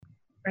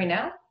Right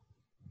now?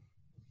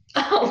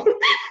 Oh,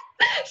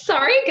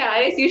 sorry,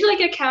 guys. Usually I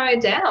get counted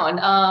down.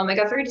 I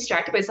got very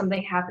distracted by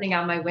something happening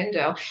out my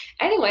window.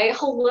 Anyway,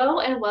 hello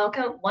and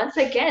welcome once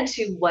again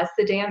to What's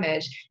the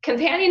Damage,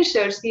 companion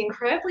show to the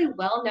incredibly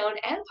well-known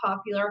and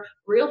popular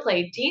real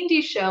play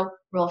D&D show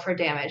Roll for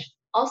Damage,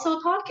 also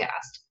a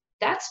podcast.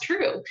 That's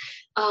true.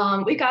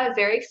 We got a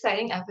very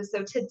exciting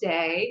episode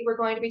today. We're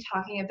going to be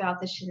talking about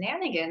the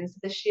shenanigans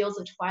the Shields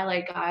of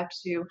Twilight got up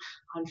to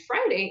on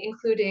Friday,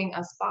 including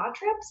a spa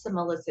trip, some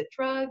illicit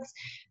drugs,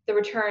 the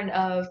return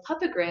of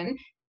Puppegrin,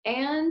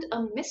 and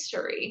a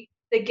mystery.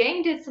 The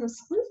gang did some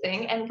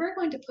sleuthing, and we're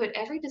going to put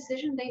every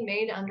decision they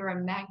made under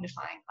a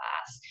magnifying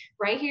glass,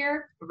 right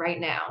here, right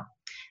now.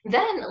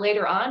 Then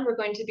later on, we're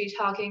going to be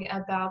talking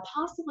about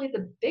possibly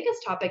the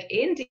biggest topic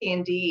in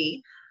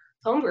D&D,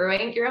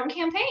 homebrewing your own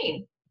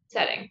campaign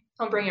setting.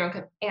 Homebrewing your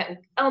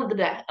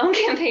own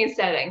campaign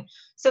setting.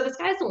 So the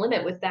sky's the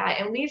limit with that,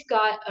 and we've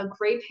got a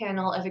great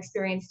panel of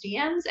experienced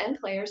DMs and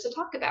players to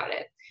talk about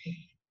it.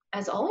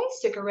 As always,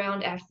 stick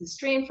around after the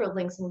stream for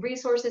links and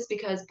resources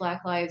because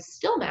Black Lives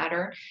still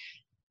matter.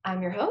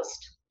 I'm your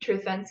host,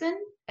 Truth Benson,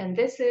 and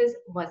this is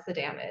What's the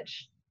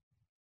Damage?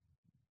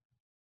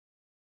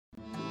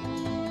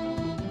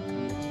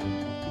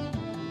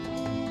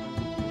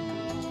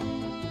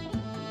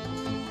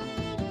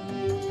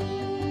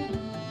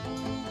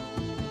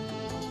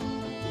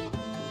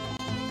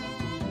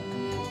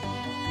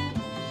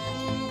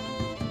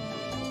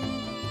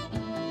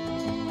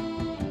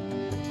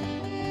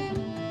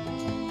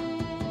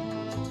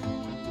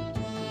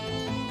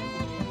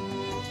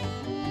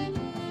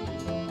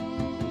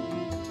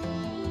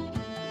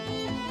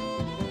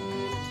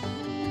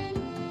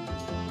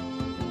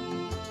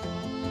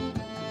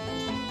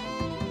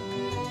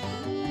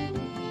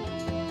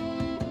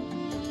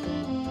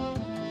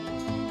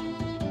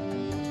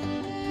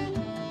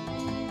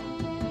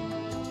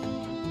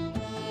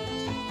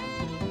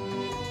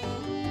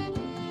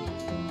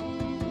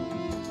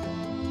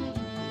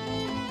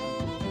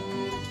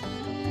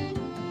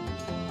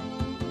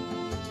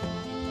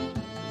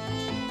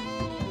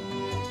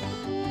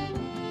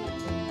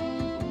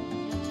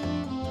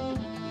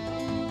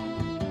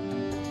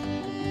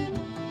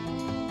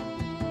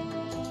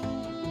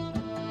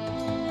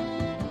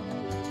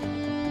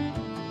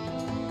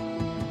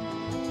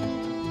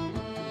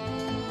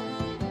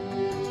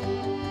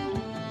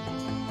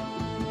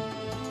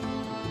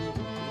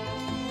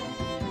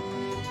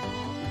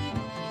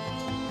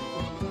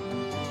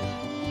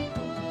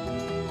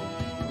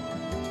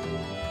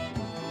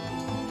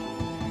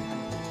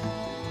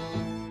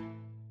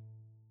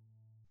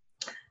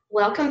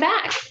 Welcome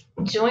back.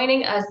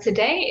 Joining us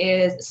today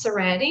is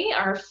Serenity,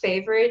 our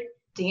favorite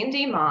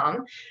D&D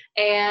mom,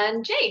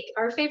 and Jake,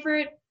 our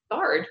favorite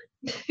bard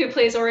who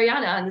plays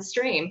Oriana on the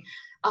stream.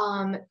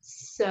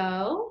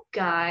 So,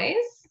 guys,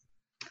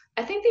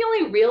 I think the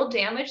only real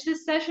damage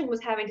this session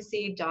was having to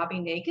see Dobby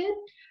naked.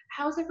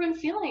 How's everyone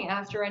feeling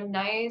after a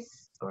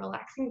nice,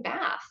 relaxing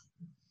bath?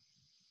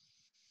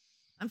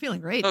 I'm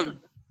feeling great. Oh,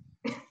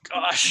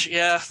 gosh,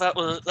 yeah, that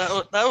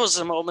was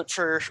a moment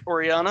for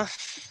Oriana.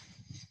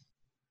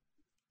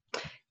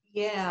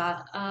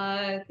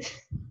 Yeah,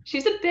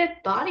 she's a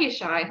bit body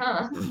shy,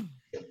 huh?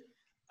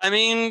 I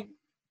mean,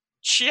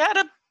 she had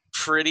a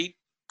pretty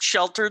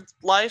sheltered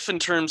life in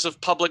terms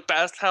of public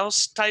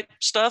bathhouse type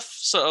stuff,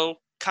 so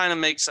kind of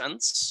makes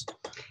sense.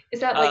 Is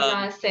that like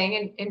not a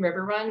thing in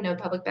Riverrun? No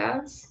public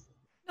baths?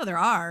 No, there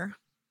are.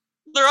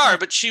 There are,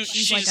 but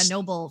she's like a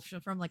noble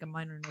from like a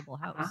minor noble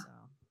house. So.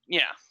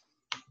 Yeah.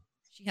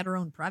 She had her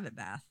own private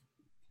bath.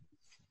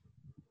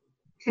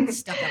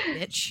 Stuck up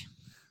bitch.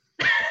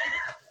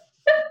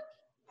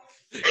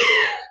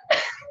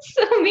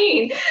 So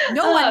mean.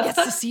 No one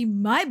gets to see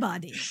my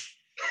body. It's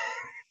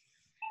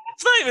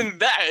not even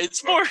that.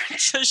 It's more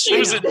just she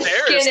was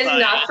embarrassed. Skin is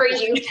not for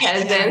you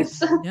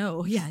peasants.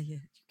 No, yeah, you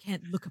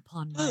can't look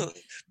upon my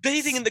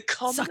bathing in the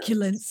common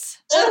succulence.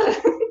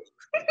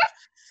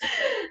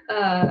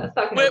 Where's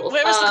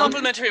the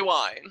complimentary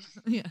wine?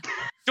 Yeah.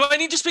 Do I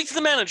need to speak to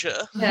the manager?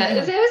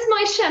 Yeah, there's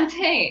my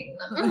champagne.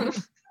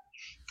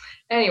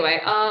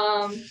 Anyway,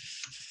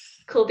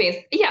 cool beans.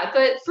 Yeah,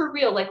 but for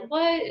real, like,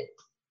 what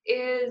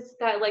is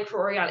that like for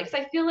Oriana? Because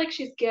I feel like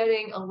she's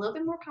getting a little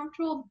bit more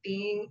comfortable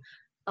being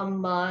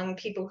among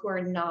people who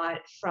are not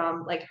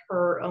from like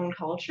her own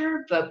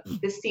culture, but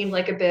this seemed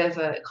like a bit of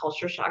a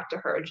culture shock to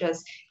her,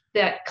 just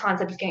that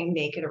concept of getting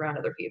naked around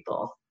other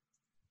people.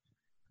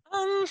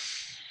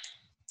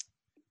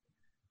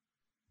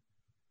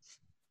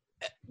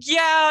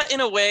 Yeah,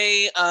 in a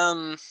way.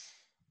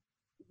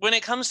 When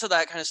it comes to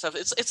that kind of stuff,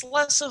 it's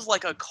less of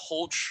like a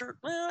culture.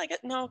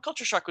 Well,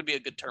 culture shock would be a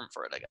good term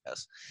for it, I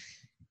guess.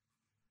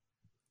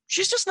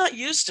 She's just not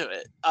used to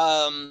it.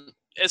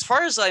 As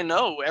far as I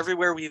know,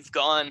 everywhere we've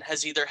gone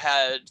has either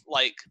had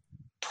like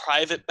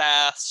private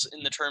baths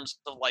in the terms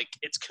of like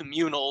it's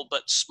communal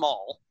but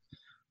small,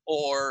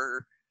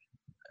 or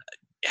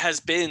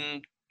has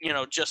been,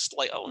 just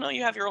like, oh no,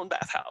 you have your own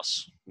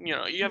bathhouse. You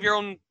have your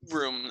own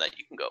room that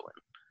you can go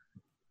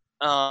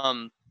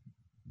in.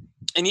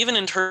 And even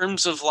in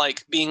terms of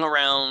like being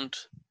around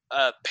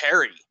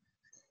Perry.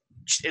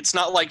 It's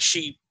not like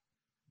she,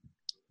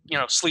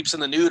 sleeps in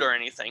the nude or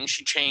anything.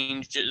 She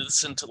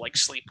changes into like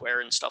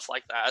sleepwear and stuff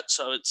like that.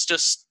 So it's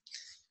just,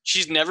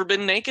 she's never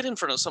been naked in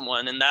front of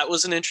someone, and that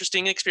was an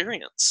interesting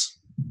experience.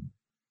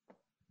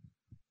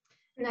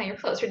 Now you're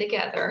closer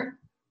together.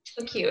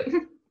 So cute.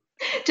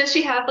 Does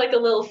she have like a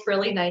little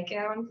frilly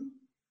nightgown?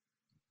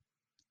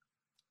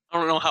 I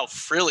don't know how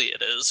frilly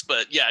it is,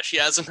 but yeah, she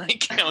has a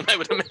nightgown, I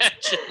would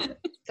imagine.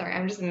 Sorry,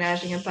 I'm just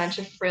imagining a bunch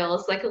of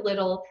frills, like a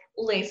little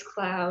lace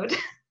cloud.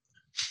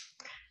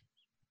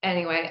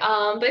 Anyway,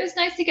 but it was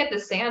nice to get the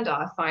sand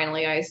off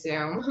finally, I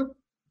assume.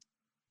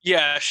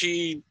 Yeah,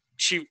 she's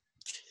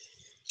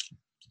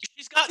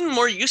gotten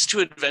more used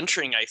to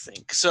adventuring, I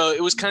think. So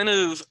it was kind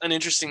of an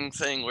interesting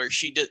thing where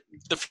she did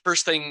the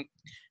first thing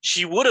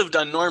she would have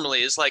done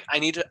normally is like, I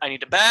need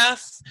a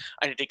bath,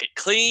 I need to get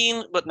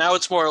clean, but now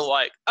it's more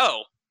like,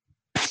 oh,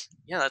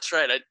 yeah, that's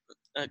right,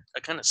 I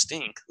kind of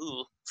stink.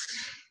 Ooh.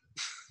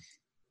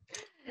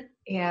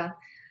 Yeah.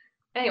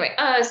 Anyway,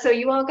 so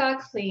you all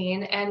got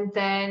clean, and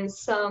then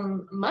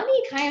some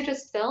money kind of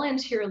just fell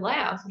into your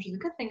laps, which is a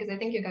good thing because I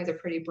think you guys are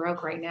pretty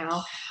broke right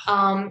now.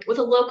 With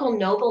a local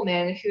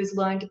nobleman who's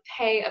willing to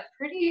pay a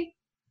pretty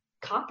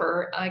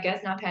copper, I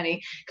guess, not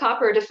penny,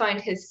 copper to find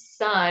his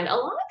son. A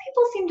lot of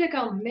people seem to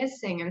go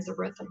missing in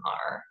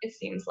Zarithimar, it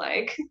seems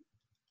like.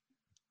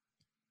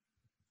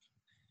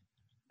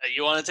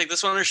 You want to take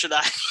this one, or should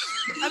I?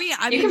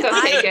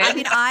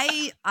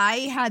 I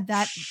had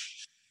that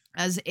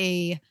as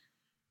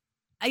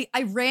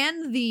I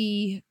ran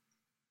the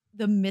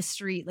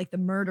mystery, like the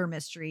murder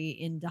mystery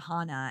in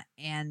Dahana,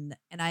 and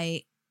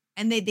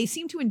they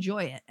seem to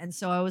enjoy it. And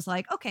so I was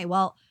like, okay,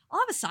 well, I'll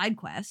have a side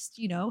quest,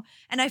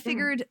 and I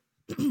figured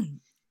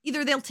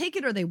either they'll take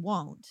it or they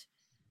won't.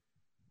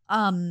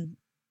 And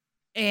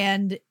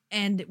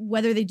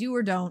whether they do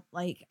or don't,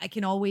 like I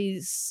can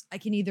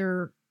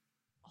either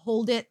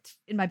hold it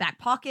in my back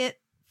pocket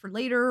for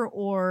later,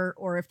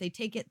 or if they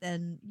take it,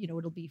 then,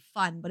 it'll be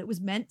fun. But it was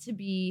meant to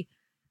be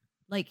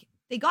like,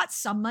 they got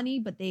some money,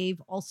 but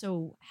they've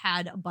also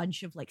had a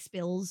bunch of like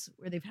spills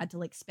where they've had to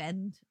like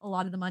spend a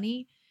lot of the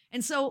money.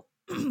 And so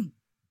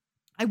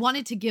I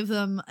wanted to give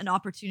them an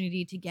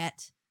opportunity to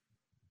get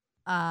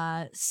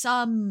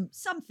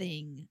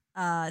something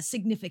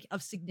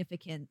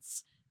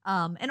significance,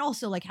 and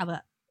also like have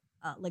a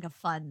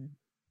fun,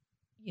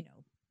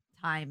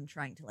 time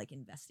trying to like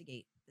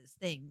investigate this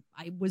thing.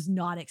 I was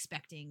not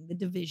expecting the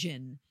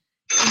division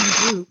in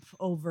the group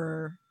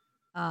over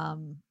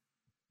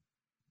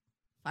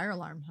fire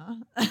alarm,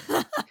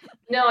 huh?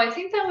 No, I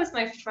think that was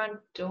my front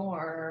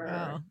door.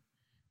 Oh.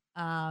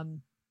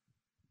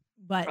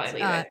 But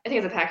I think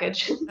it's a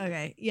package.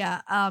 Okay. Yeah.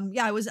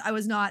 Yeah, I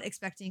was not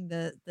expecting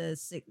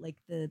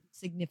the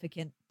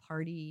significant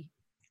party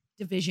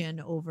division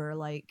over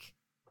like,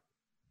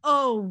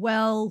 oh,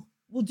 well,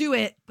 we'll do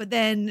it, but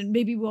then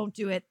maybe we won't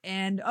do it,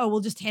 and we'll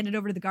just hand it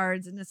over to the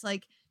guards. And it's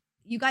like,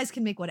 you guys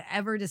can make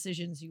whatever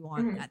decisions you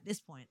want at this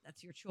point.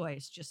 That's your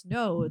choice. Just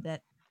know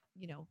that,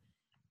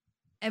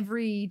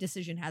 every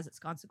decision has its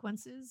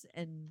consequences,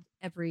 and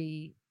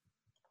every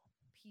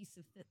piece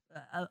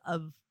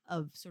of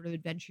sort of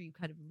adventure you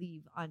kind of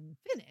leave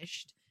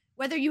unfinished,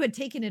 whether you had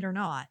taken it or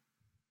not,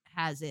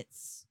 has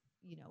its,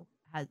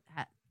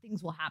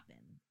 things will happen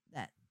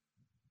that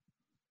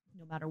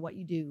no matter what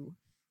you do,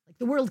 like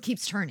the world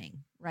keeps turning,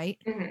 right?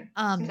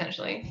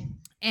 Essentially.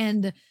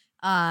 And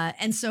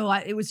so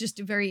it was just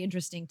very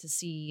interesting to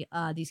see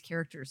these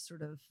characters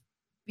sort of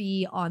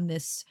be on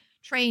this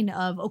train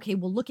of, okay,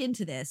 we'll look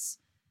into this.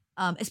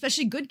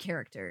 Especially good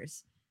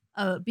characters,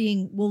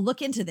 we'll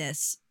look into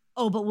this.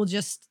 Oh, but we'll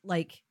just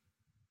like,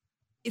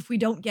 if we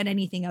don't get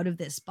anything out of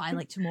this by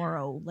like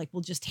tomorrow, like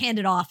we'll just hand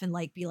it off and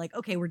like be like,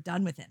 okay, we're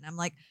done with it. And I'm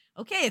like,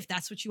 okay, if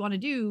that's what you want to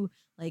do,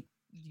 like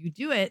you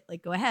do it,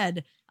 like go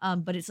ahead.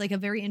 But it's like a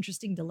very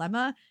interesting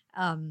dilemma,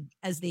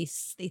 as they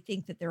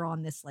think that they're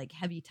on this like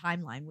heavy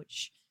timeline,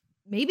 which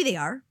maybe they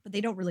are, but they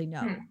don't really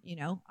know,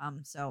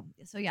 so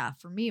yeah,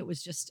 for me, it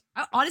was just,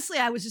 honestly,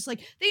 I was just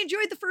like, they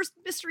enjoyed the first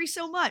mystery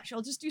so much,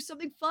 I'll just do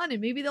something fun and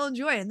maybe they'll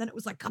enjoy it. And then it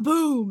was like,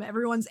 kaboom,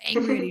 everyone's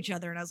angry at each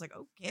other. And I was like,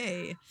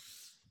 okay,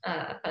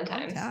 fun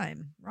times.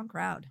 Wrong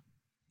crowd.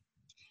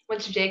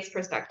 What's Jake's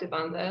perspective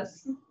on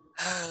this?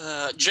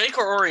 Jake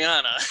or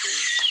Oriana?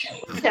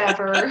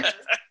 Whatever.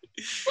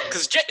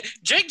 Because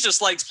Jake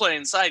just likes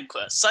playing side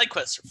quests. Side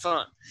quests are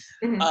fun.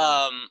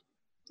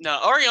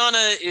 Now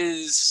Oriana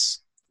is,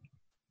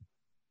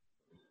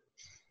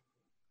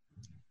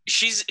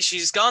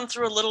 she's gone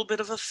through a little bit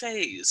of a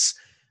phase.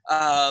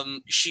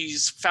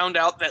 She's found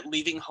out that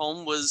leaving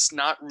home was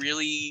not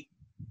really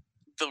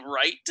the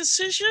right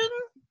decision,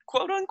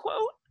 quote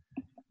unquote.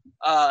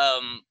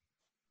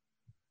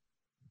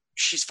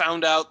 She's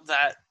found out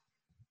that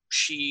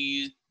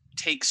she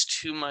takes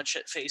too much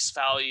at face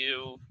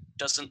value,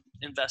 doesn't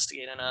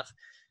investigate enough.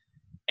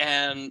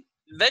 And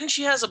then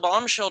she has a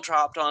bombshell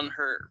dropped on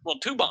her. Well,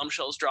 two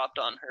bombshells dropped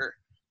on her.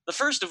 The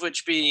first of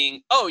which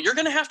being, oh, you're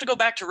going to have to go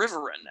back to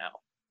Riverrun now.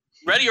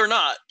 Ready or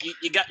not,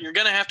 you're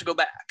going to have to go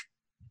back.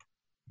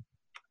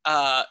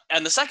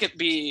 And the second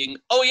being,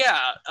 oh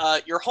yeah,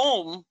 your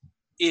home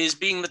is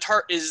being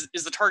is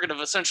the target of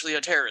essentially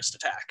a terrorist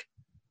attack.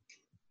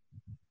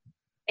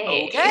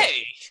 Hey.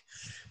 Okay.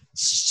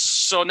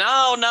 So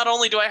now not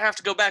only do I have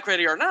to go back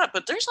ready or not,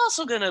 but there's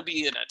also going to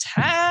be an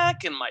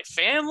attack and my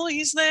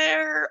family's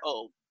there.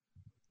 Oh,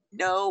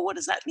 no, what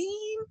does that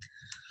mean?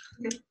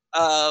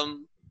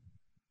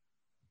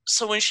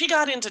 So when she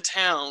got into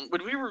town,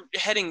 when we were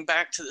heading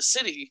back to the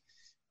city,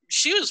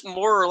 she was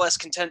more or less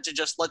content to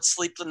just let's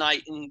sleep the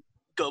night and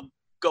go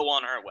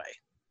on our way.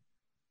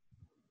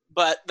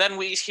 But then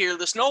we hear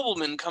this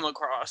nobleman come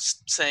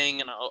across saying,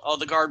 you know, oh,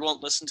 the guard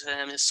won't listen to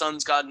him. His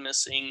son's gone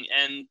missing.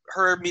 And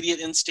her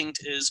immediate instinct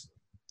is,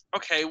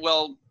 okay,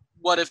 well,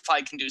 what if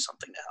I can do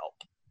something to help?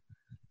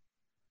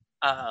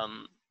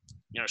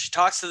 You know, she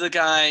talks to the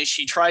guy.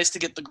 She tries to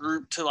get the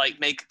group to like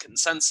make a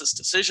consensus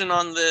decision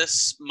on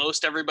this.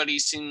 Most everybody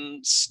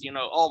seems, you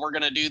know, oh, we're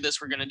going to do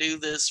this. We're going to do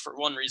this for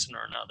one reason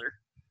or another.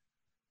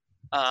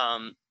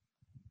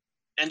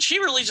 And she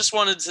really just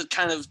wanted to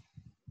kind of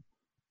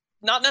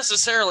not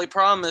necessarily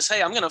promise,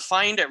 hey, I'm going to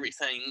find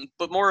everything,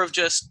 but more of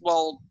just,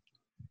 well,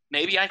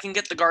 maybe I can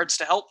get the guards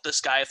to help this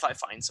guy if I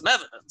find some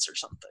evidence or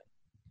something.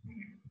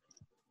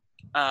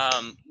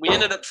 We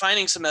ended up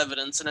finding some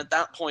evidence, and at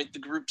that point, the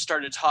group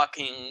started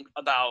talking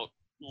about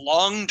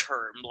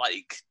long-term,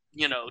 like,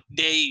 you know,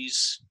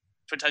 days,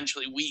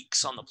 potentially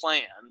weeks on the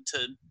plan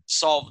to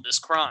solve this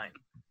crime.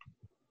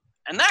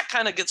 And that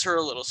kind of gets her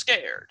a little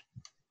scared.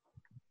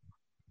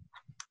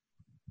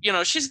 You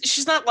know,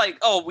 she's not like,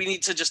 oh, we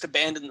need to just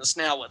abandon this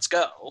now, let's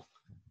go.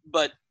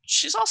 But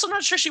she's also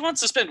not sure she wants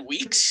to spend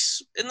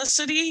weeks in the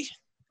city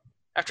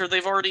after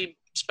they've already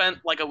spent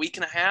like a week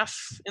and a half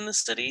in the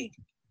city.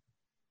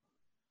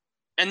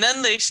 And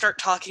then they start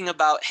talking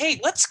about, hey,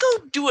 let's go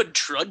do a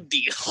drug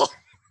deal.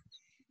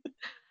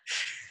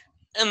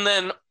 And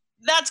then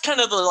that's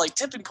kind of the like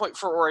tipping point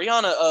for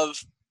Oriana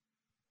of,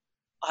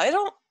 I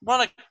don't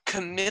want to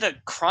commit a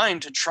crime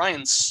to try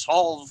and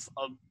solve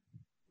a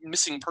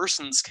missing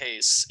persons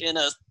case in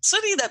a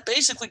city that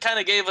basically kind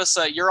of gave us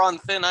a you're on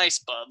thin ice,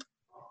 bub,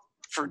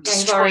 for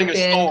destroying a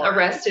store.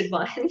 Arrested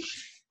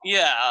once.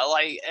 Yeah,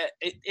 like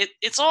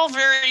it's all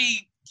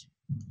very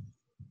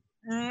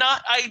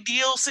not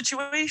ideal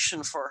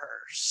situation for her.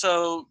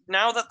 So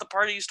now that the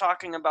party's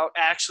talking about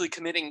actually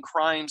committing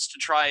crimes to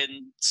try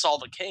and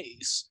solve a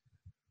case,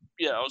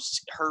 you know,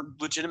 her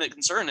legitimate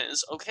concern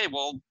is, okay,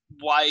 well,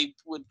 why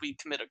would we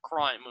commit a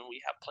crime when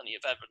we have plenty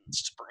of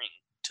evidence to bring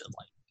to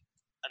like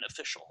an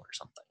official or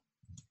something?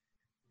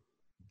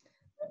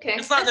 Okay.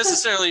 It's not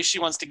necessarily she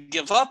wants to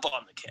give up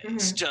on the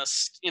case,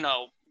 just, you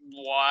know,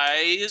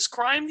 why is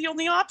crime the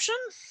only option?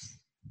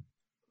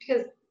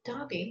 Because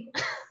Dobby.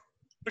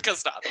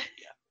 Because Dobby,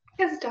 yeah.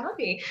 Because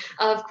Dobby,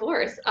 of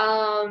course.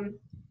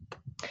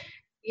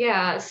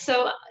 Yeah,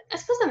 so I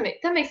suppose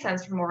that makes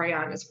sense from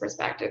Oriana's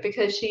perspective,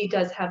 because she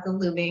does have the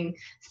looming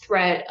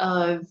threat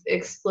of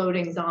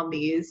exploding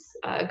zombies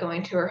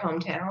going to her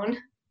hometown.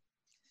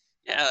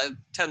 Yeah, it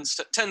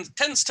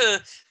tends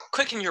to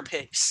quicken your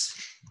pace.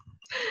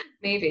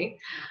 Maybe.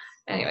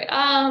 Anyway,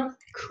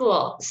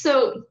 cool.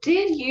 So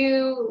did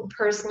you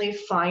personally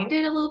find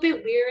it a little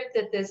bit weird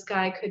that this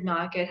guy could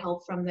not get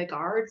help from the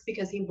guards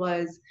because he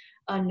was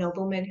a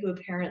nobleman who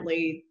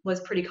apparently was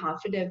pretty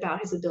confident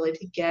about his ability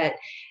to get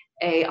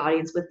a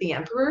audience with the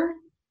emperor?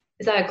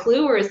 Is that a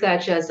clue, or is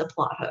that just a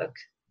plot hook?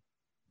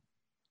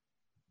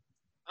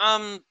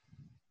 I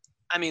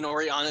mean,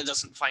 Oriana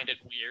doesn't find it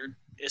weird,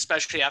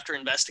 especially after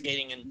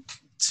investigating and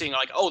seeing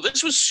like, oh,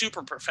 this was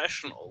super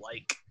professional.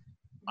 Like,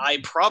 I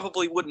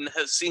probably wouldn't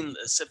have seen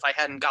this if I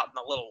hadn't gotten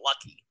a little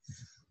lucky.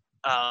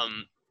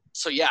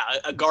 So yeah,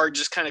 a guard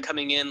just kind of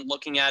coming in,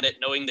 looking at it,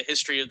 knowing the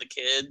history of the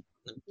kid.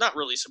 Not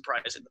really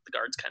surprising that the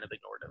guards kind of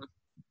ignored him.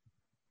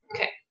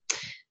 Okay.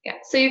 Yeah,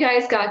 so you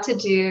guys got to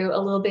do a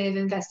little bit of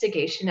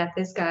investigation at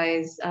this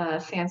guy's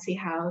fancy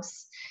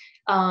house.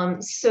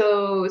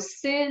 So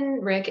Sin,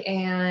 Rick,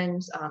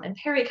 and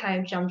Perry kind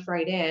of jumped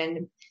right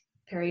in.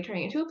 Perry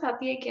turning into a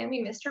puppy again.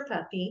 We missed her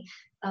puppy.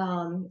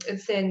 And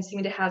Sin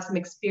seemed to have some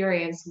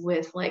experience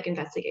with like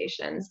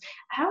investigations.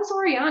 How's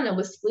Oriana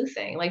with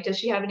sleuthing? Like, does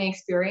she have any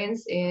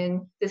experience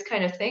in this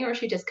kind of thing, or is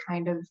she just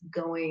kind of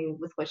going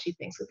with what she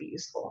thinks would be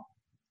useful?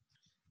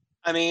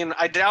 I mean,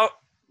 I doubt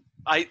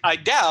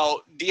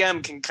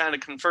DM can kind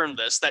of confirm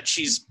this, that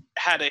she's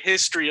had a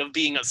history of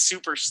being a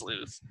super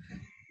sleuth.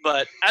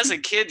 But as a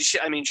kid, she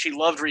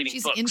loved reading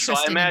books. Interested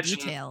so I imagine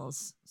in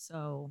details.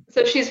 So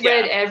she's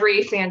read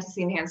every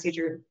fantasy and Hans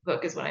Seidr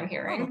book, is what I'm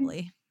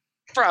hearing.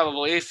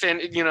 Probably,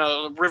 you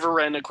know, River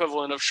Run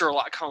equivalent of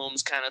Sherlock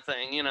Holmes kind of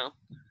thing, you know.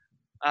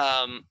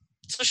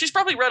 So she's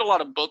probably read a lot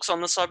of books on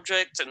the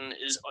subject and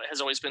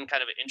has always been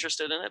kind of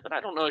interested in it. But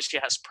I don't know if she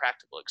has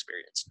practical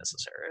experience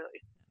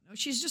necessarily.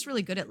 She's just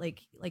really good at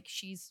like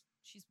she's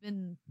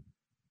been,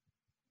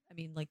 I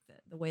mean, like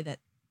the way that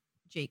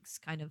Jake's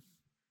kind of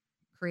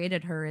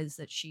created her is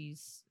that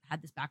she's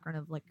had this background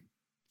of like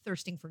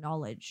thirsting for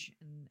knowledge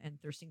and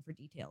thirsting for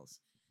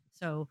details.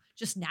 So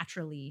just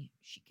naturally,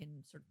 she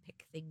can sort of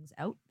pick things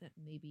out that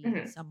maybe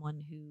Mhm. someone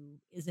who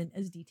isn't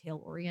as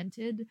detail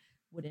oriented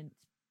wouldn't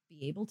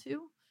be able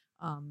to.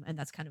 And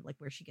that's kind of like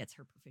where she gets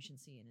her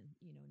proficiency in,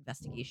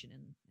 investigation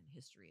and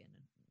history and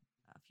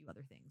a few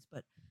other things.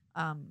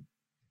 Um,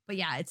 but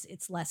yeah,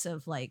 it's less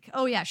of like,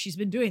 oh yeah, she's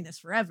been doing this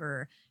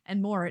forever,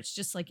 and more it's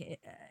just like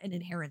an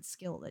inherent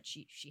skill that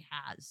she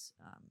has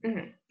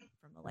Mhm.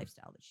 from the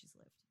lifestyle that she's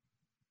lived.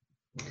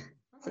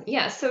 Awesome.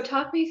 Yeah, so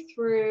talk me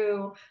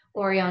through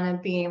Oriana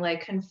being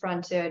like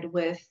confronted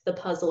with the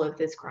puzzle of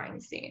this crime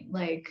scene.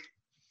 Like,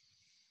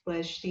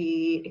 was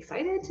she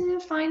excited to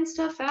find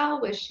stuff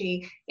out? Was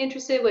she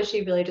interested? Was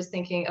she really just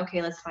thinking,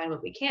 okay, let's find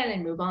what we can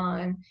and move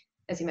on,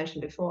 as you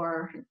mentioned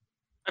before?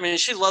 I mean,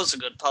 she loves a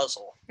good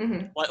puzzle.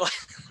 Hmm.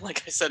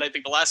 Like I said, I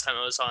think the last time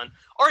I was on,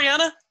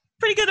 Oriana,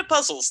 pretty good at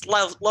puzzles.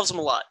 Loves them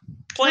a lot. Not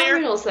Player,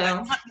 riddles,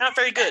 though. not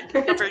very good.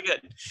 Not very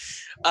good.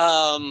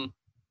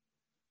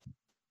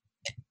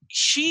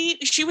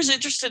 She was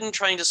interested in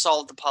trying to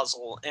solve the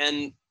puzzle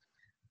and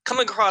come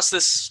across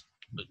this,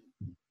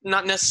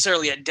 not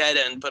necessarily a dead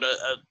end, but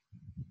a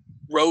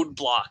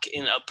roadblock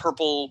in a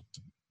purple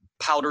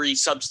powdery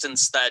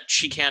substance that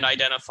she can't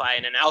identify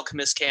and an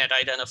alchemist can't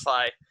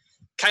identify.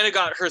 Kind of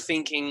got her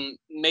thinking,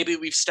 maybe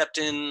we've stepped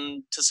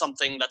into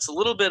something that's a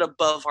little bit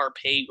above our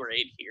pay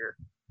grade here.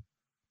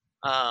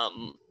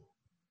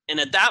 And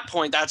at that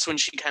point, that's when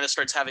she kind of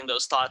starts having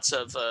those thoughts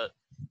of,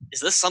 is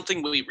this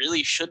something we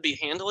really should be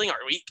handling?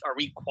 Are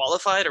we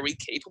qualified? Are we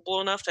capable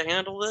enough to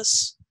handle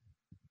this?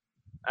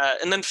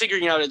 And then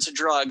figuring out it's a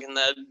drug, and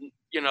then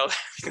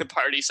the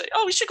party say,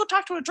 oh, we should go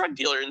talk to a drug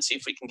dealer and see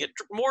if we can get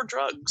more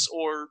drugs,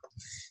 or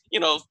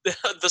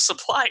the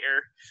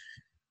supplier.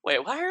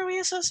 Wait, why are we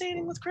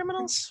associating with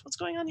criminals? What's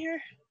going on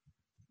here?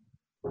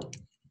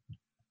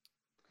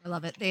 I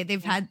love it.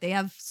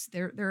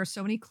 There are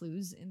so many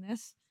clues in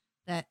this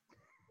that,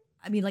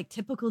 I mean, like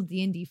typical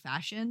D&D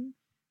fashion,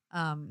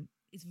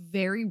 it's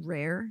very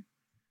rare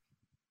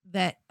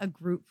that a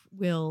group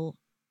will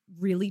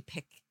really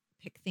pick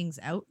things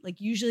out. Like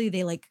usually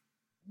they like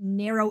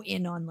narrow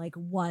in on like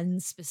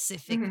one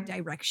specific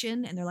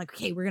direction, and they're like,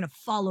 okay, we're gonna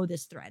follow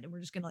this thread, and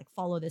we're just gonna like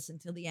follow this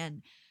until the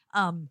end.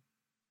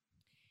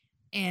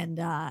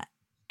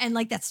 And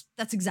like that's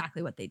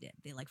exactly what they did.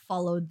 They like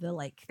followed the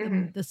like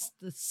the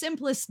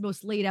simplest,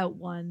 most laid out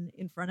one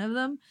in front of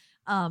them.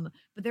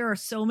 But there are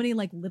so many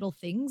like little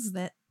things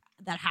that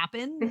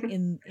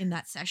happen in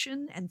that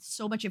session, and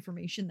so much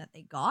information that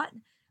they got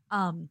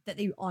that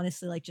they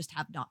honestly like just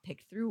have not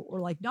picked through,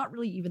 or like not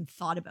really even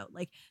thought about.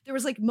 Like there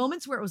was like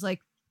moments where it was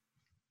like,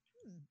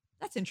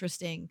 that's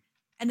interesting,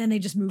 and then they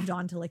just moved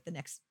on to like the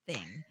next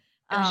thing.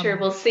 I'm sure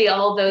we'll see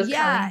all those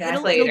coming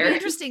back later. It'll be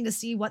interesting to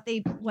see what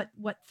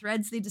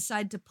threads they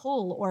decide to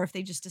pull, or if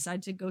they just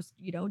decide to go,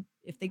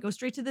 if they go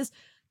straight to this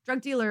drug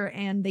dealer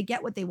and they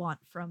get what they want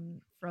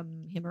from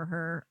him or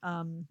her,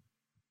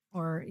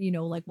 or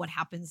like what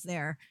happens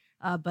there.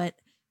 But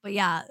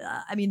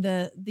yeah, I mean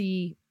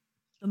the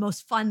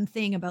most fun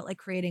thing about like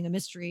creating a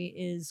mystery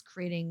is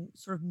creating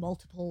sort of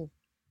multiple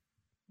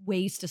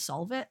ways to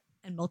solve it,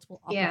 and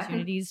multiple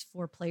opportunities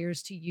for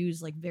players to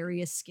use like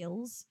various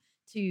skills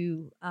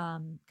to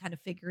kind of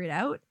figure it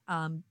out,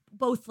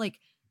 both like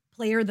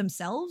player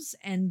themselves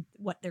and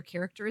what their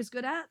character is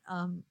good at.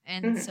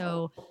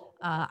 So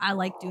I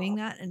like doing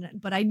that,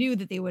 but I knew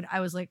that they would. I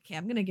was like, okay,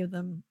 I'm gonna give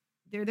them.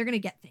 They're gonna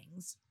get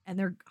things, and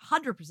they're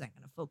 100%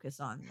 gonna focus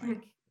on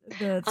like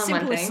the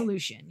simplest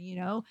solution,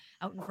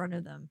 out in front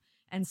of them.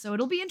 And so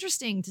it'll be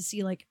interesting to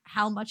see like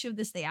how much of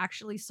this they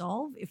actually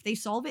solve, if they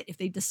solve it, if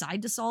they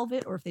decide to solve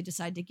it, or if they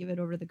decide to give it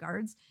over to the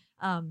guards.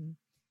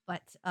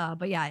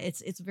 But yeah,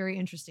 it's very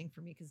interesting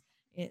for me because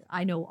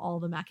I know all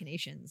the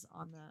machinations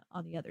on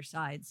the other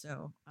side.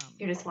 So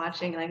you're just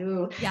watching, like,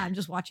 ooh. Yeah, I'm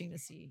just watching to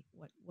see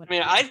what. I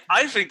mean,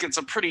 I think it's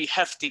a pretty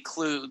hefty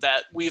clue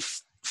that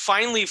we've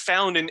finally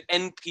found an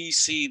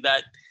NPC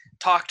that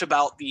talked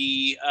about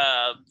the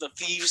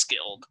Thieves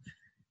Guild.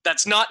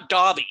 That's not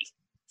Dobby.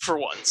 For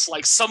once,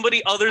 like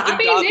somebody other than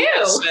Dobby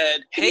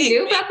said, "Hey,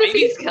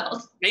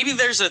 maybe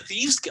there's a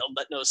Thieves Guild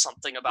that knows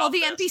something about." Well,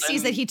 the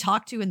NPCs that he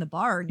talked to in the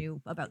bar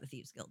knew about the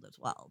Thieves Guild as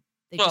well.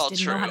 They just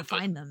didn't know how to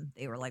find them.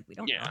 They were like, "We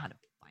don't know how to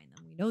find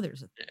them. We know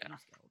there's a Thieves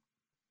Guild."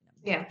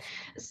 Yeah,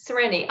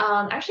 Serenity.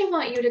 I actually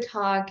want you to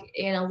talk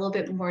in a little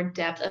bit more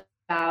depth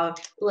about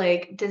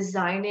like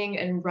designing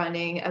and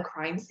running a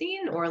crime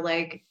scene, or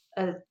like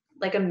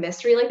a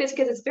mystery like this,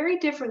 because it's very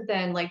different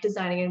than like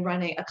designing and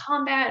running a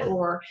combat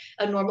or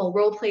a normal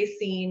role play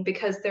scene,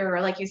 because there are,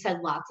 like you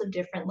said, lots of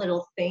different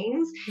little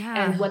things.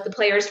 And what the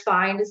players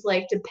find is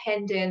like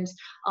dependent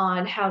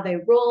on how they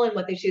roll and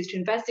what they choose to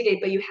investigate,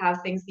 but you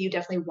have things that you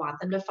definitely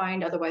want them to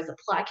find, otherwise the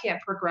plot can't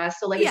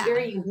progress. So like it's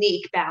very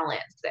unique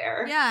balance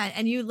there. Yeah,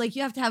 and you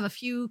have to have a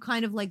few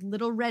kind of like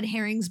little red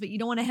herrings, but you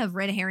don't want to have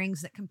red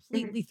herrings that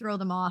completely throw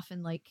them off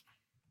and like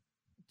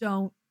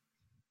don't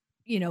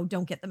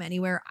get them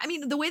anywhere. I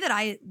mean, the way that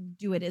I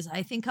do it is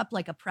I think up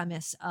like a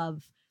premise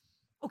of,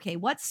 okay,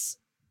 what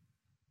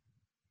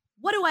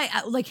do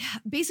I like?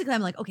 Basically,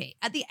 I'm like, okay,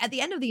 at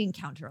the end of the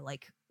encounter,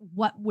 like,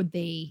 what would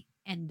they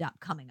end up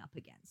coming up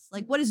against?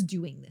 Like, what is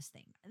doing this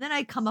thing? And then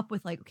I come up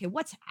with like, okay,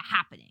 what's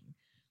happening?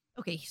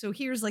 Okay, so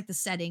here's like the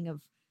setting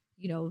of,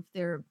 you know,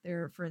 they're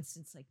for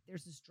instance, like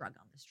there's this drug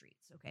on the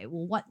streets. Okay,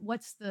 well,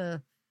 what's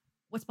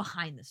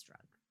behind this drug?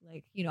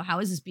 Like, you know, how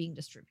is this being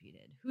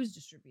distributed? Who's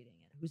distributing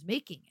it? Who's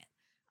making it?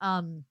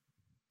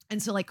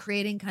 And so like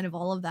creating kind of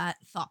all of that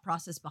thought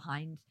process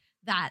behind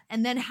that,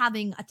 and then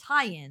having a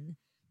tie-in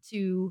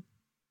to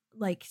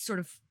like sort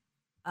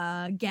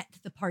of get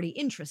the party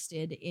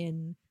interested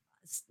in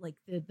like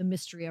the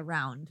mystery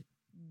around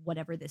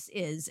whatever this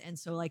is. And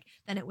so like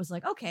then it was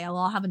like, okay, well,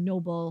 I'll have a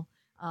noble,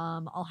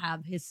 I'll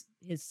have his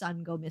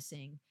son go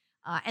missing,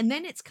 and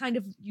then it's kind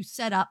of, you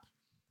set up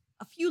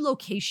a few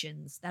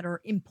locations that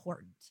are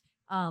important,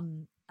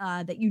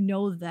 that you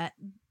know that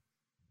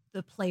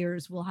the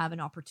players will have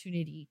an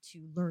opportunity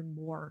to learn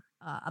more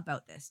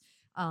about this.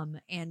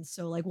 And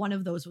so like one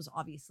of those was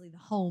obviously the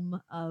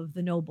home of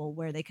the noble,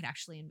 where they could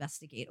actually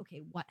investigate,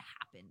 okay, what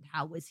happened?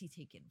 How was he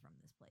taken from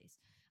this place?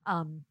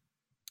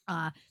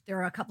 There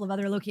are a couple of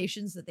other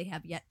locations that they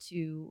have yet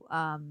to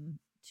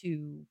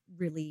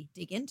really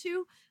dig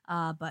into,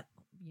 but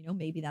you know,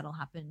 maybe that'll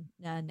happen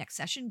next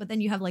session. But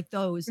then you have like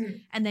those,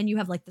 and then you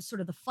have like the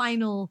sort of the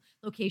final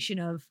location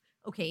of,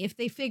 okay, if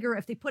they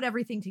put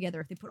everything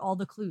together, if they put all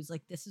the clues,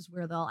 like this is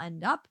where they'll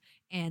end up,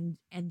 and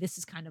this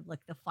is kind of like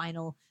the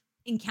final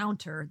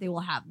encounter they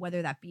will have,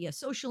 whether that be a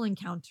social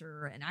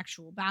encounter, an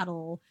actual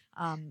battle,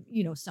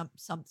 you know,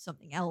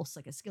 something else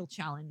like a skill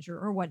challenge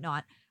or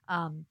whatnot.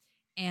 And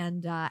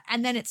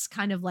then it's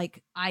kind of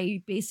like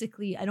I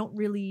don't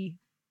really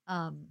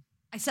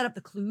I set up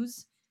the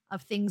clues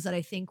of things that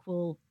I think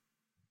will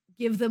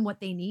give them what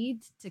they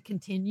need to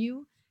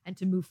continue and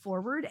to move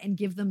forward, and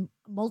give them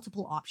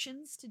multiple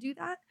options to do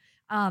that.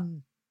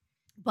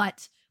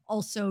 But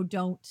also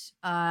don't,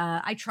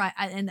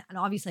 and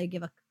obviously I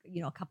give a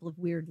couple of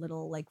weird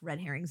little like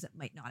red herrings that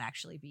might not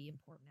actually be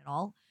important at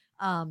all.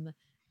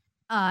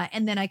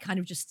 And then I kind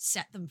of just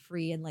set them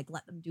free and like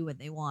let them do what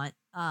they want.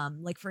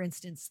 Like for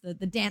instance, the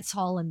dance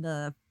hall and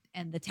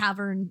the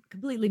tavern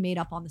completely made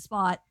up on the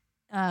spot,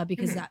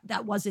 because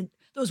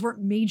those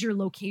weren't major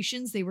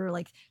locations. They were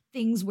like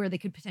things where they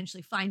could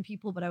potentially find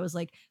people, but I was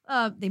like,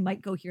 they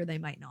might go here, they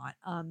might not.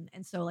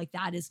 And so like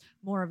that is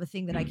more of a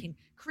thing that I can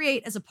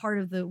create as a part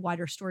of the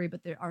wider story,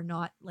 but there are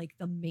not like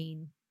the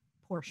main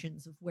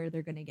portions of where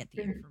they're going to get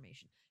the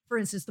information. For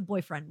instance, the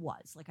boyfriend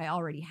was like, I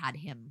already had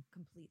him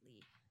completely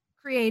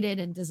created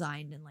and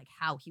designed, and like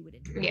how he would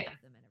interact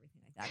with them and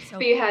everything like that. So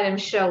but you had him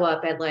show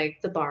up at like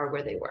the bar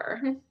where they were.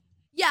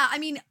 Yeah, I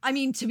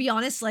mean, to be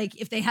honest, like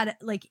if they had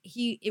like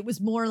it was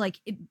more like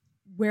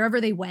wherever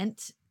they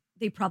went,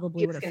 they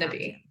probably would have found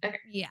him. Okay.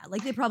 Yeah,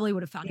 like they probably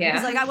would have found him.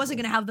 Because like I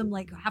wasn't gonna have them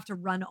like have to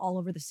run all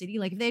over the city.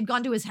 Like if they had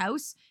gone to his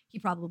house, he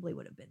probably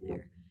would have been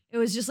there. It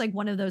was just like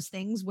one of those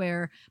things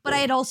where, but I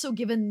had also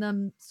given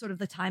them sort of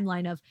the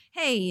timeline of,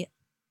 hey,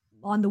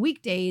 on the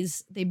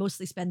weekdays, they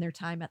mostly spend their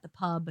time at the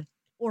pub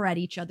or at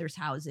each other's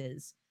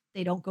houses.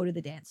 They don't go to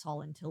the dance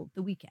hall until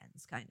the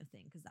weekends, kind of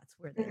thing, because that's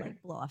where they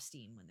like blow off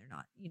steam when they're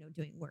not, you know,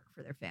 doing work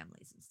for their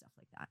families and stuff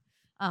like that.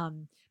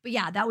 But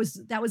yeah, that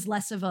was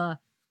less of a,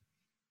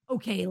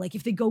 okay, like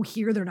if they go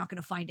here, they're not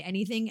going to find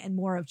anything, and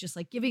more of just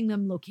like giving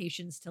them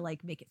locations to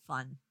like make it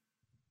fun.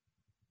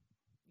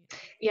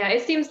 Yeah,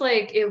 it seems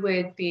like it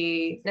would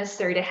be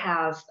necessary to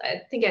have,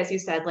 I think, as you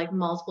said, like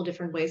multiple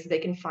different ways that they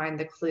can find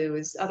the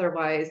clues.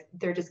 Otherwise,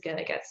 they're just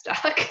gonna get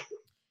stuck.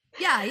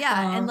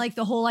 Yeah. And like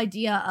the whole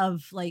idea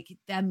of like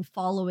them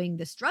following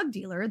this drug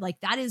dealer, like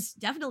that is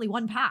definitely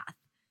one path.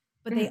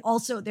 But they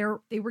also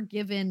they were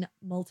given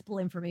multiple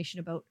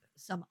information about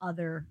some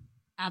other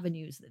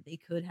avenues that they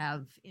could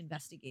have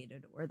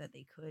investigated, or that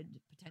they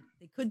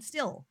could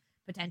still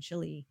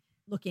potentially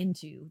look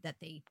into, that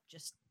they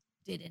just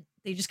didn't.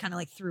 They just kind of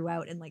like threw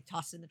out and like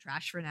tossed in the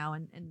trash for now,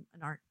 and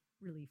aren't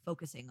really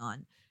focusing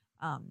on.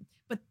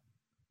 But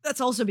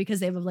that's also because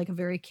they have like a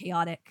very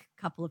chaotic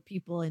couple of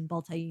people in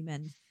Baltaim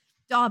and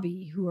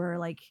Dobby, who are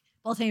like,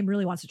 Baltaim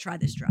really wants to try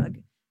this drug.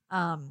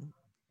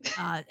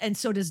 And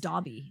so does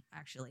Dobby,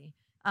 actually.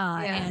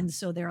 And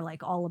so they're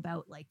like all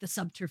about like the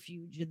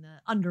subterfuge and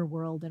the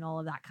underworld and all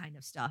of that kind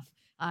of stuff.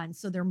 And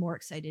so they're more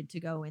excited to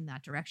go in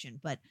that direction.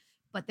 But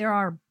there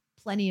are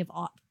plenty of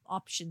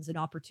options and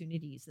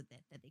opportunities that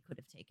they could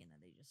have taken that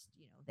they just,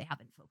 you know, they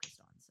haven't focused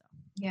on. So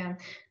yeah,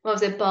 what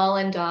was it, Ball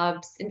and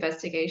Dobb's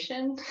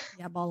investigation?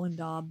 Yeah, Ball and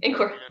Dobb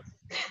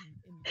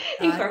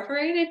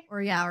Incorporated,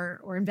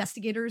 or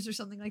investigators or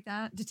something like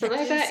that.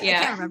 Detectives, like that?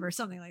 Yeah, I can't remember,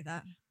 something like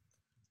that.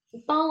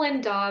 Ball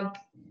and Dobb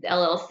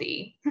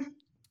LLC.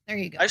 There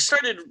you go. I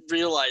started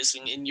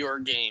realizing in your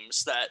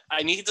games that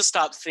I need to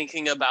stop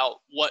thinking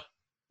about what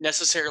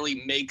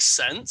necessarily makes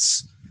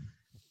sense,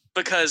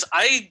 because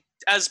I,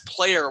 as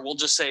player, will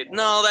just say,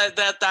 no,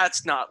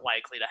 that's not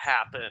likely to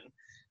happen.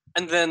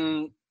 And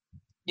then,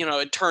 you know,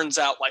 it turns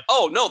out like,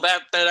 oh no,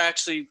 that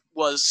actually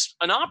was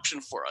an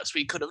option for us.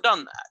 We could have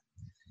done that.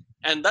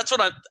 And that's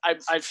what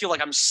I feel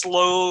like I'm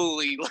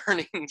slowly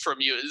learning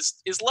from you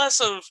is less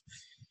of,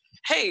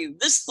 hey,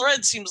 this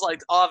thread seems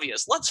like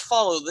obvious, let's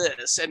follow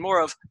this, and more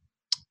of,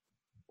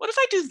 what if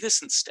I do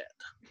this instead?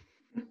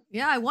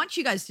 Yeah, I want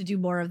you guys to do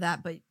more of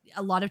that, but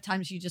a lot of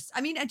times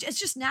it's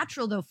just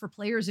natural though for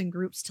players and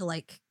groups to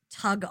like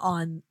tug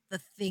on the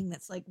thing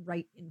that's like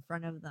right in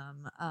front of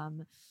them.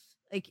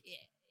 Like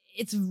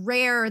it's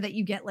rare that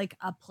you get like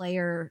a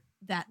player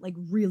that like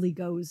really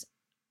goes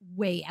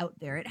way out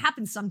there. It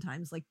happens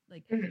sometimes, like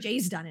Mhm.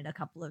 Jay's done it a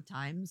couple of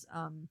times.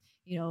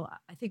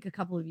 I think a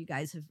couple of you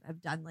guys have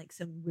done like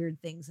some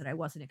weird things that I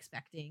wasn't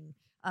expecting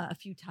a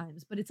few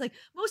times, but it's like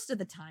most of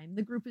the time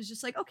the group is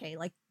just like, okay,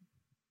 like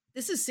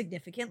this is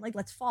significant, like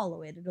let's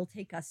follow it, it'll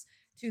take us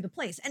to the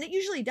place, and it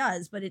usually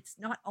does, but it's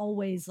not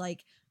always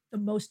like the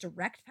most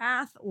direct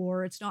path,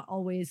 or it's not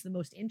always the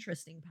most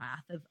interesting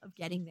path of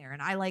getting there. And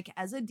I like,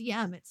 as a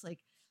DM, it's like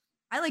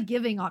I like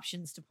giving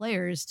options to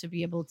players to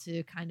be able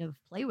to kind of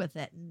play with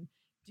it and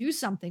do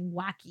something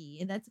wacky.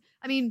 And that's,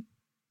 I mean,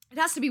 it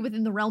has to be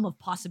within the realm of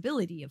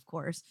possibility, of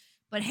course,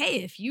 but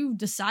hey, if you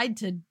decide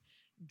to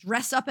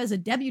dress up as a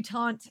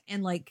debutante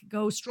and like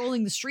go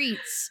strolling the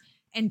streets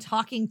and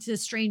talking to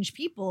strange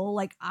people,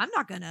 like I'm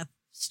not gonna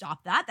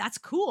stop that. That's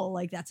cool.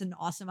 Like that's an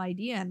awesome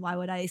idea. And why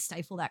would I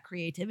stifle that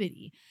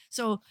creativity?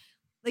 So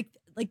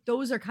like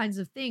those are kinds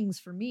of things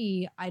for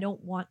me. I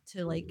don't want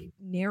to like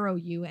narrow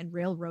you and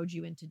railroad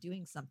you into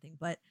doing something,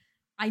 but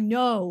I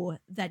know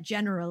that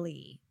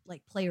generally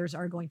like players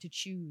are going to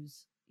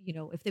choose,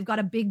 if they've got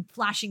a big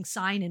flashing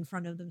sign in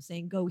front of them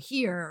saying go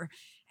here,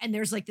 and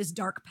there's like this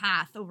dark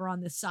path over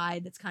on this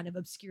side that's kind of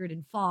obscured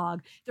in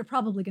fog, they're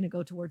probably going to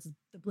go towards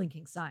the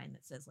blinking sign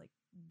that says like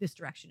this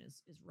direction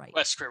is right.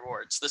 Quest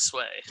rewards this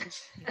way.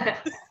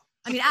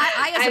 I mean,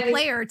 I as a I-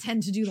 player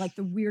tend to do like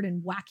the weird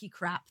and wacky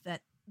crap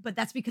but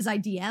that's because I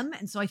DM.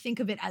 And so I think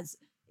of it as,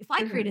 if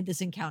I Mhm. created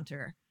this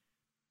encounter,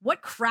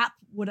 what crap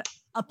would a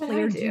I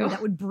player do do?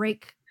 that would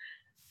break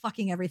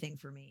fucking everything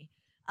for me?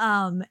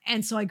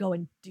 And so I go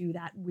and do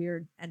that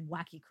weird and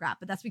wacky crap.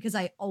 But that's because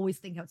I always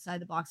think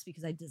outside the box,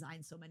 because I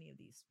designed so many of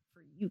these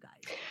for you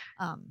guys.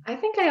 I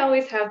think I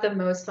always have the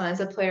most fun as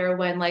a player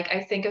when like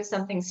I think of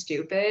something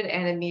stupid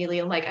and immediately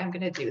I'm like, I'm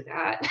gonna do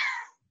that.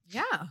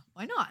 Yeah,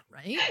 why not,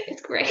 right?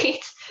 It's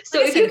great. So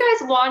Like I if said, you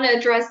guys want to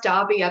dress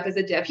Dobby up as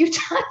a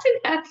debutante and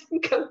have him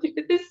go through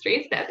the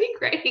streets, that'd be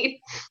great.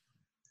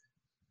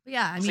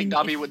 yeah, I I mean, think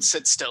Dobby if- would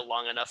sit still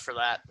long enough for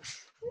that.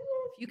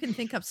 if you can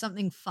think up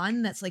something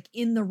fun that's like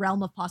in the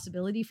realm of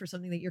possibility for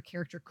something that your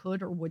character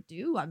could or would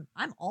do,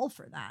 I'm all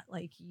for that.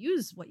 Like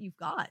use what you've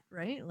got,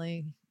 right?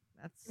 Like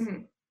that's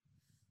Mhm.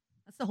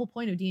 that's the whole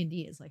point of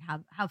D&D, is like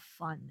have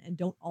fun and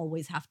don't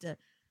always have to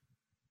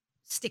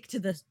stick to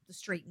the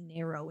straight and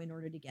narrow in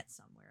order to get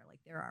somewhere. Like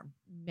there are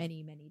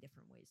many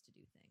different ways to do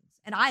things.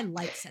 And I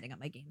like setting up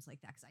my games like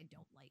that, cuz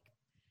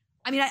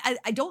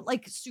I don't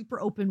like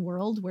super open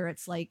world where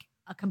it's like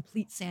a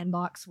complete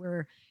sandbox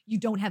where you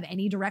don't have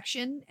any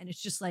direction, and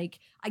it's just like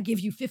I give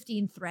you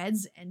 15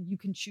 threads and you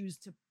can choose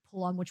to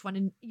pull on which one,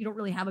 and you don't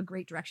really have a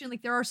great direction.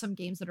 Like there are some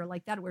games that are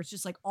like that where it's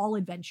just like all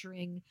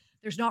adventuring.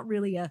 There's not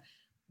really a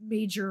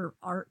major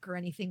arc or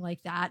anything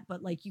like that,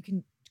 but like you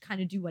can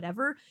kind of do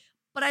whatever.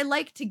 But I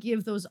like to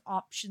give those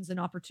options and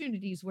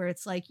opportunities where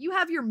it's like you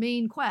have your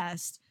main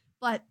quest,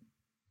 but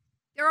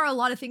there are a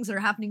lot of things that are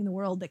happening in the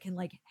world that can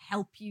like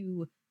help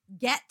you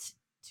get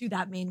to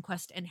that main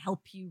quest and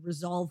help you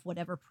resolve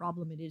whatever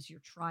problem it is you're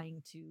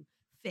trying to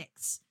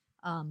fix,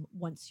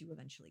 once you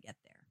eventually get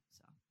there.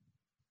 So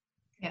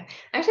Yeah.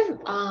 I actually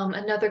have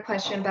another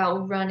question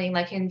about running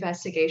like an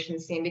investigation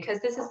scene, because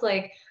this is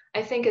like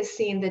I think a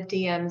scene that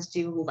DMs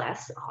do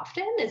less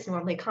often. It's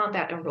normally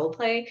combat and role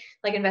play.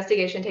 Like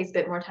investigation takes a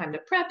bit more time to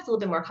prep, it's a little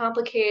bit more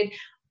complicated.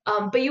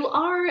 But you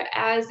are,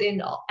 as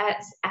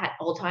at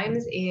all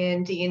times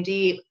in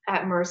D&D,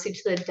 at mercy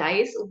to the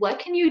dice. What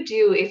can you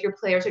do if your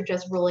players are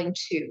just rolling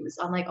twos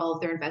on like all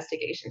of their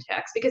investigation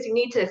checks? Because you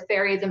need to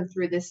ferry them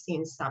through this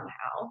scene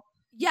somehow.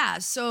 yeah,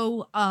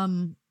 so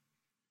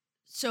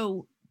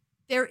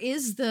there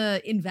is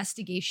the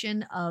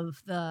investigation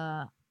of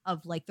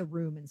like the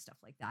room and stuff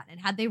like that. And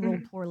had they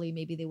rolled poorly,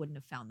 maybe they wouldn't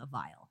have found the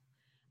vial.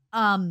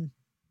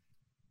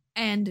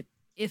 And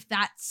if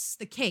that's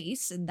the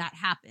case and that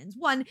happens,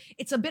 one,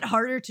 it's a bit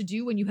harder to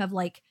do when you have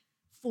like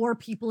 4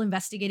 people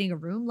investigating a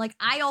room. Like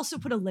I also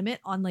put a limit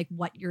on like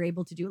what you're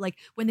able to do. Like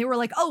when they were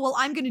like, "Oh, well,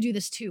 I'm going to do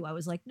this too." I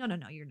was like, "No,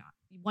 you're not.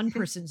 One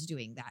person's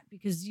doing that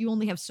because you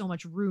only have so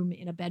much room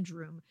in a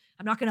bedroom.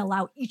 I'm not going to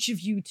allow each of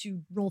you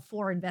to roll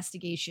 4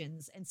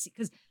 investigations and see,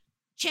 cuz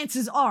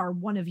chances are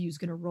one of you is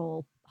going to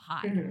roll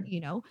high,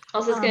 Mhm.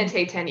 Also, it's going to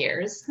take 10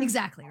 years.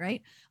 Exactly,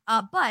 right?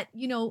 But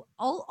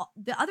all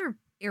the other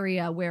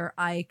area where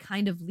I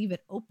kind of leave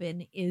it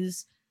open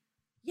is,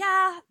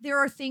 yeah, there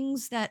are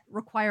things that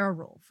require a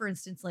roll. For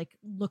instance, like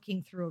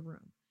looking through a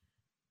room.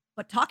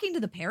 But talking to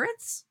the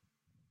parents,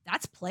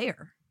 that's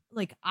player.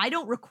 Like I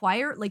don't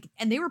require like,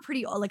 and they were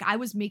pretty like I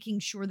was making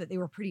sure that they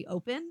were pretty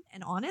open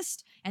and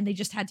honest, and they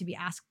just had to be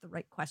asked the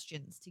right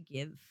questions to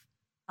give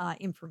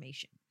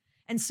information.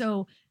 And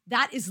so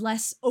that is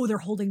less, oh, they're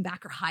holding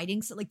back or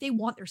hiding. So like they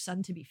want their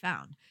son to be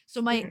found.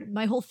 So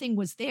my whole thing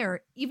was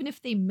there, even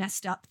if they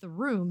messed up the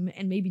room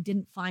and maybe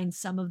didn't find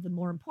some of the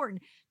more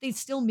important, they'd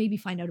still maybe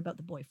find out about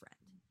the boyfriend.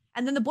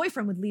 And then the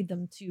boyfriend would lead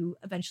them to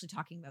eventually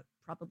talking about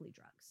probably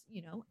drugs,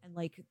 and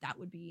like that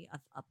would be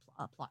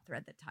a plot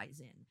thread that ties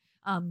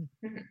in.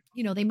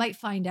 They might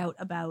find out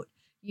about,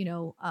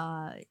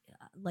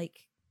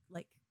 like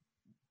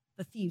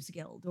the Thieves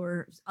Guild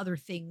or other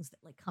things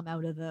that like come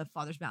out of the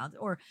father's mouth,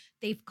 or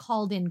they've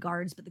called in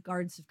guards, but the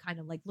guards have kind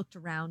of like looked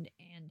around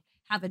and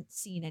haven't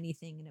seen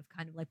anything and have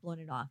kind of like blown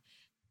it off.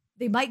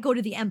 They might go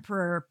to the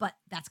emperor, but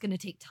that's going to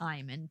take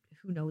time, and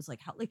who knows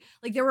like how like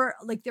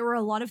there were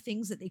a lot of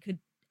things that they could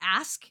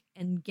ask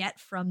and get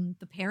from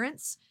the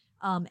parents,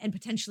 and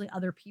potentially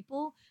other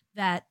people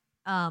that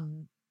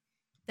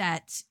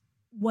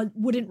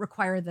wouldn't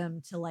require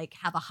them to like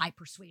have a high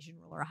persuasion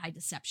roll or a high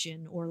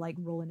deception or like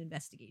roll an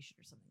investigation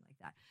or something like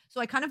that.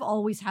 So I kind of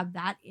always have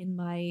that in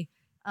my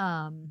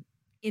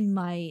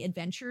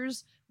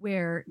adventures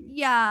where,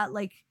 yeah,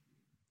 like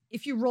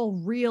if you roll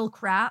real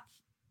crap,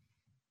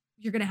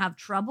 you're going to have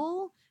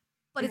trouble,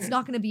 but it's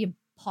not going to be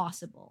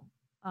impossible.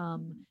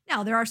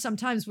 Now there are some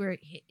times where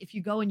if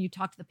you go and you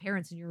talk to the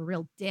parents and you're a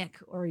real dick,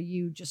 or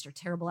you just are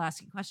terrible at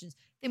asking questions,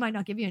 they might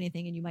not give you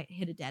anything and you might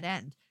hit a dead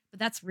end. But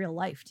that's real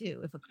life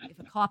too. If a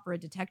cop or a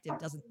detective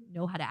doesn't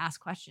know how to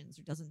ask questions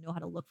or doesn't know how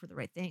to look for the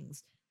right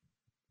things,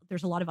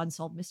 there's a lot of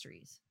unsolved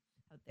mysteries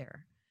out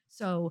there.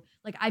 So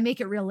like I make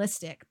it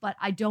realistic, but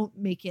I don't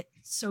make it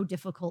so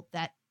difficult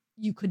that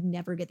you could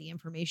never get the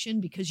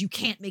information because you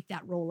can't make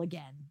that roll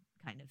again,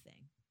 kind of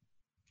thing.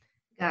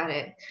 Got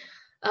it.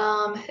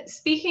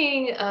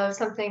 Speaking of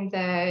something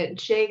that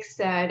Jake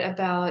said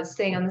about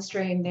staying on the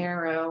straight and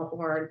narrow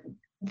or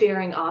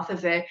veering off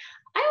of it,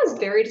 I was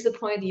very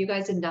disappointed that you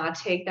guys did not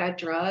take that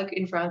drug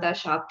in front of that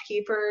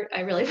shopkeeper. I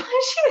really wanted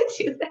you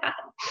to do that.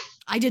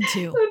 I did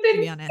too, to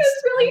be honest.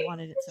 Really, I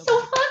wanted it so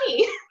bad.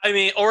 funny. I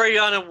mean,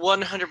 Oriana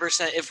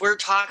 100%, if we're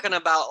talking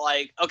about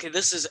like, okay,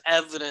 this is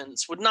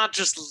evidence, would not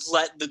just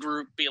let the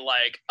group be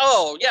like,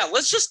 oh yeah,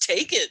 let's just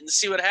take it and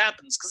see what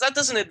happens. Because that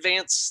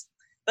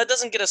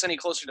doesn't get us any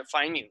closer to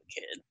finding the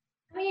kid.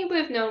 I mean, you would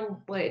have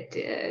known what it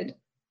did.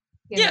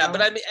 Yeah,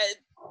 but I mean,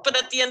 but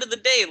at the end of the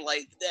day,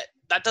 like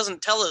that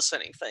doesn't tell us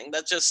anything.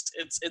 That just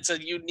it's a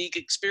unique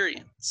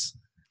experience.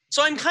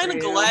 So I'm kind of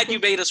glad you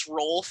made us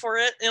roll for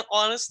it,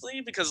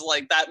 honestly, because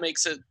like that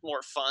makes it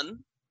more fun.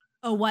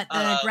 Oh, what,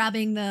 the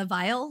grabbing the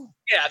vial?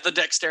 Yeah, the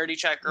dexterity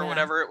check or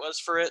whatever it was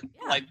for it.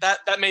 Yeah. Like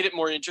that made it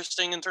more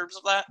interesting in terms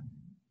of that.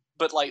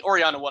 But like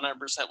Oriana 100%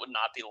 would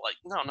not be like,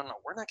 no,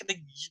 we're not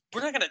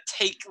gonna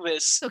take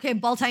this. It's okay,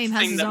 Baltime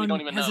has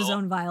his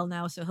own vial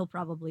now, so he'll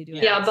probably do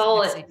it. Yeah,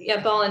 Ball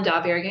and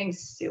Dobby are getting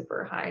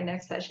super high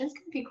next session. It's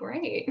gonna be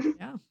great.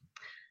 Yeah.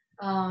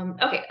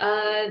 Okay,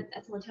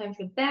 that's all the time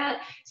for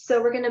that.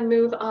 So we're gonna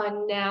move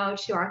on now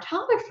to our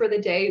topic for the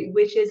day,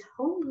 which is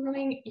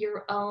homebrewing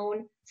your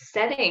own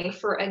setting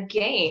for a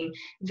game.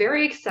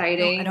 Very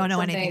exciting. No, I don't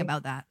know anything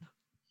about that.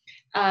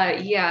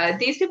 Yeah,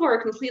 these people are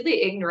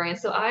completely ignorant.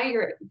 So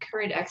your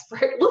current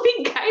expert, will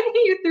be guiding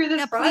you through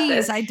this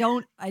process. Please, I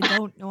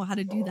don't know how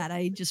to do that.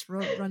 I just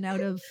run out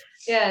of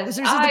Wizards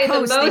of the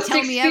Coast. The most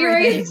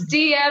experienced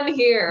DM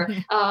here.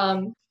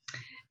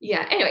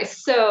 Yeah, anyway,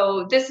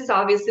 so this is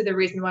obviously the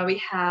reason why we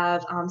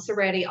have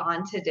Serenity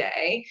on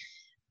today.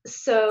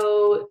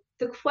 So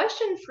the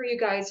question for you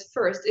guys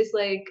first is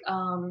like,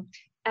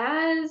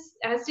 as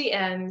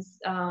DMs,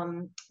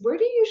 where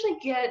do you usually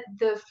get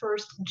the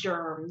first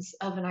germs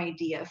of an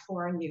idea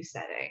for a new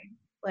setting?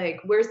 Like,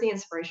 where's the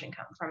inspiration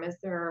come from? Is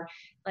there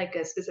like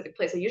a specific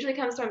place it usually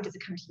comes from? Does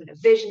it come from a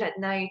vision at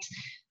night?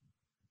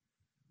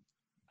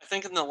 I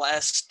think in the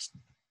last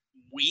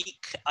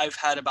week I've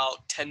had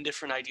about 10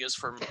 different ideas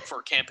for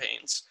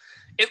campaigns.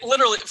 It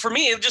literally, for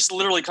me, it just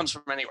literally comes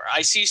from anywhere.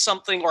 I see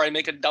something or I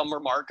make a dumb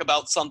remark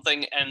about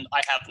something and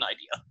I have an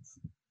idea.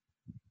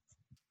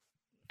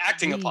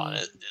 Acting upon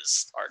it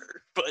is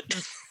harder, but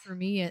for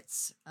me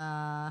it's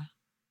I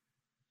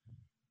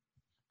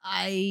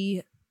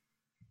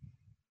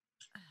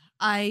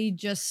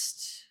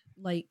just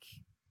like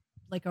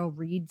I'll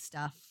read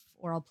stuff,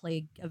 or I'll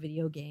play a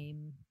video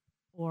game,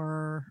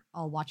 or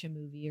I'll watch a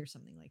movie or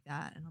something like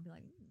that, and I'll be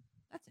like,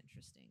 that's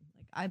interesting.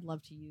 Like, I'd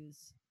love to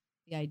use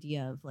the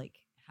idea of like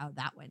how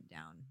that went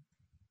down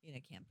in a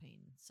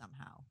campaign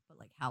somehow, but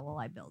like how will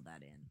I build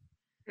that in?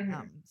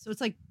 Mm-hmm. So it's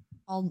like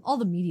all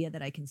the media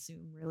that I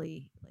consume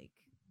really like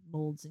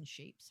molds and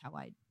shapes how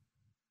I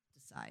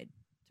decide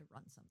to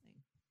run something.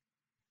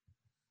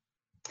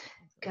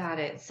 Got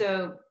it.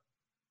 So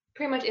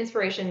pretty much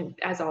inspiration,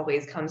 as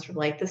always, comes from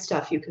like the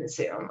stuff you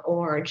consume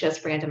or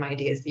just random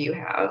ideas that you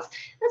have.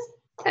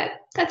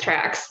 That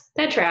tracks.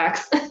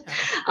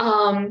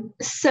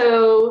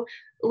 So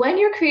when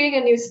you're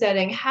creating a new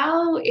setting,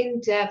 how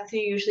in depth do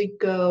you usually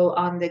go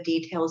on the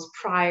details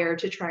prior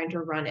to trying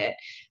to run it?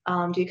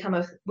 Do you come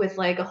up with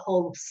like a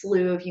whole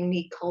slew of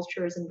unique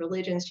cultures and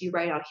religions? Do you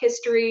write out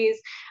histories,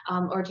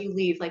 or do you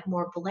leave like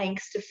more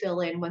blanks to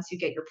fill in once you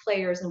get your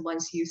players and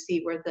once you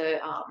see where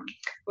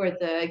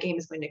the game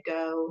is going to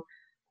go?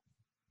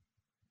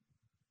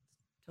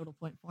 Total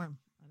point form.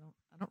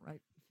 I don't write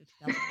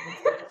 50,000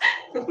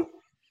 words.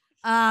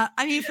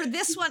 I mean, for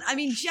this one, I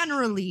mean,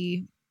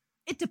 generally,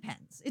 It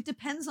depends. It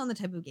depends on the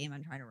type of game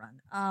I'm trying to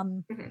run.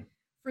 Mhm.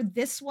 For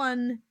this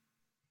one,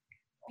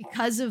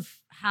 because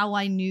of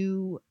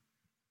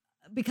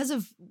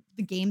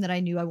the game that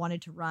I knew I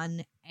wanted to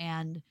run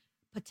and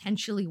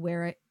potentially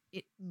where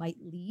it might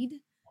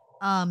lead,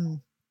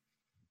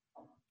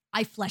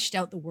 I fleshed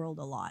out the world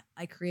a lot.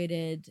 I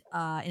created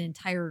an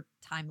entire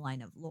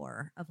timeline of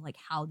lore of like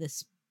how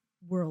this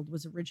world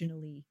was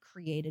originally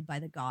created by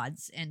the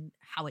gods and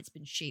how it's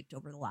been shaped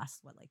over the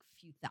last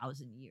few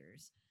thousand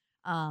years.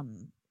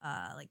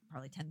 Like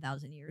probably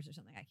 10,000 years or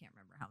something. I can't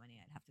remember how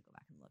many. I'd have to go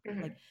back and look. But,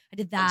 like I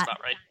did That's that.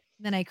 about right.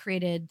 Then I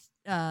created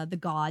the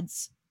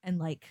gods and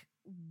like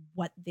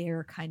what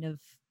they're kind of.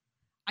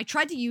 I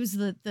tried to use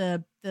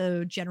the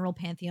general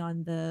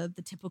pantheon,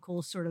 the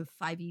typical sort of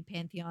 5e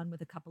pantheon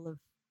with a couple of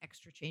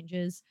extra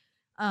changes.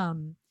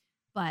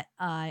 But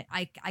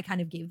I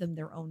kind of gave them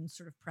their own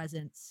sort of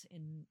presence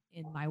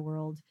in my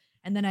world,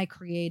 and then I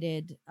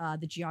created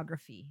the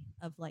geography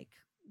of like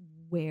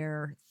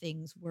where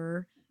things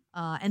were,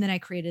 and then I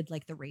created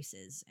like the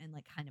races and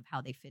like kind of how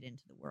they fit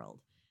into the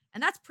world,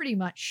 and that's pretty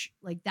much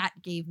like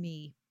that gave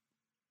me.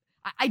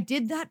 I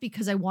did that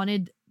because I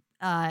wanted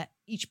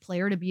each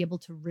player to be able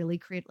to really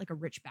create like a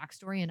rich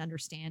backstory and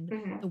understand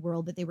Mhm. the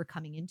world that they were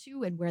coming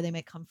into and where they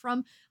might come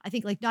from. I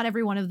think like not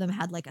every one of them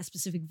had like a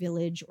specific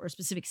village or a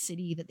specific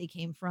city that they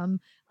came from,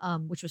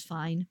 which was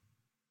fine.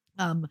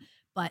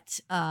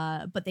 But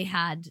they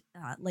had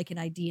like an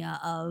idea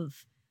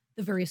of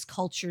the various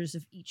cultures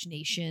of each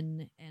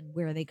nation and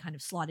where they kind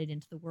of slotted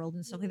into the world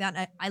and stuff like that.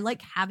 And I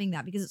like having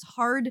that because it's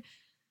hard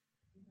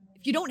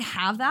if you don't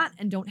have that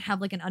and don't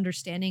have like an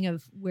understanding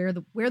of where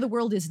the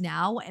world is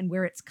now and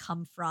where it's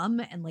come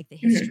from and like the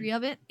history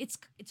of it, it's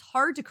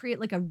hard to create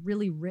like a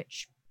really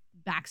rich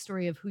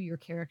backstory of who your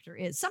character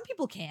is. Some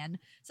people can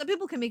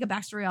make a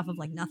backstory off of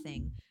like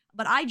nothing,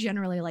 but I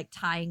generally like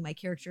tying my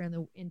character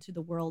into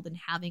the world and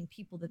having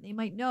people that they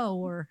might know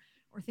or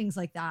things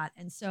like that.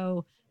 And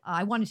so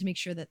I wanted to make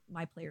sure that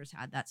my players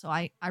had that. So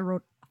I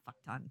wrote a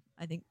fuck ton.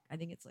 I think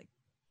it's like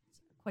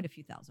quite a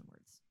few thousand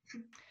words.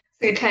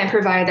 So you kind of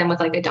provide them with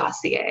like a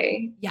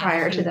dossier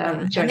prior to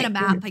them and joining. then a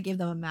map. I gave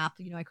them a map.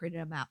 I created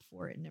a map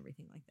for it and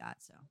everything like that.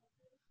 So.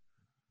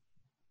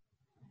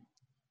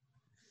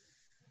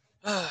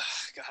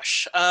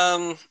 Gosh.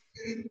 I'm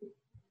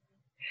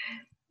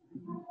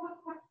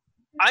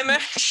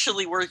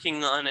actually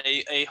working on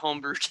a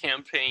homebrew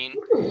campaign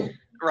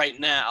right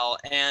now,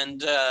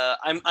 and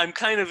I'm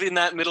kind of in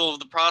that middle of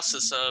the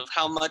process of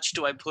how much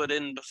do I put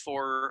in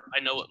before I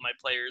know what my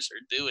players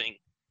are doing.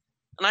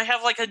 And I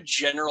have like a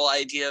general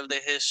idea of the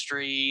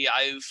history.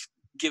 I've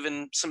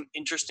given some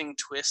interesting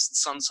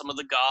twists on some of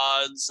the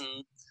gods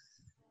and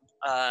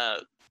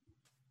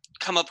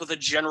come up with a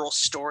general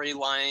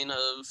storyline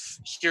of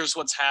here's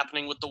what's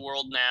happening with the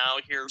world now,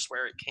 here's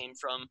where it came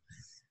from.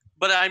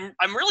 But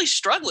I'm really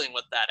struggling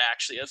with that,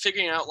 actually, of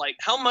figuring out like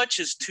how much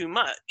is too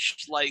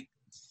much. Like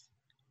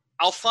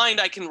I'll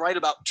find I can write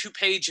about 2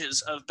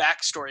 pages of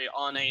backstory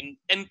on an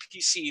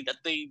NPC that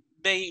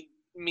they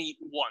meet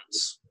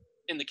once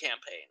in the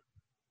campaign.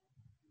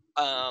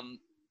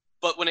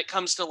 But when it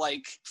comes to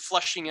like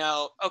fleshing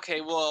out, okay,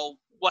 well,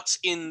 what's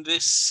in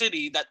this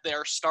city that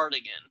they're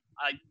starting in,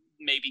 I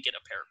maybe get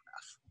a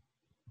paragraph.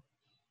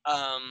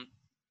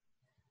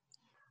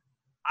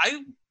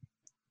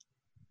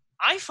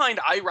 I find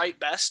I write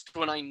best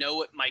when I know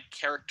what my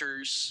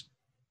characters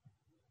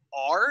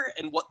are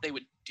and what they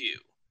would do.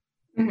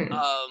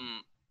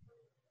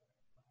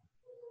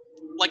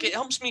 Like it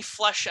helps me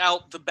flesh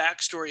out the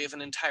backstory of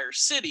an entire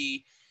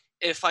city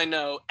if I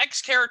know X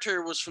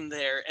character was from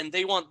there and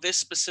they want this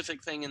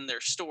specific thing in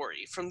their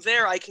story. From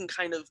there, I can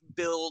kind of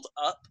build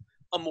up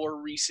a more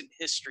recent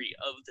history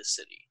of the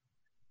city.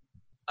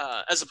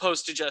 As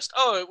opposed to just,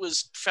 it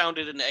was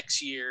founded in X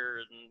year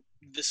and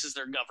this is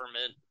their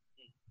government,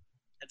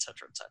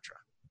 etc., etc.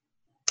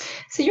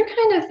 So you're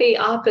kind of the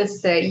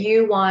opposite.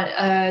 You want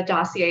a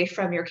dossier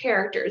from your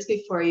characters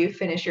before you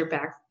finish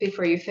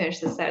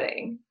the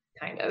setting,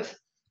 kind of.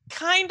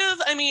 Kind of.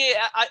 I mean,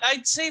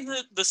 I'd say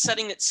the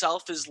setting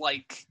itself is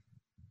like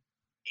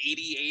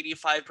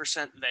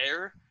 80-85%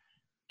 there.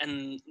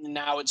 And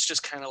now it's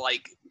just kind of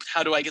like,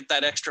 how do I get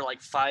that extra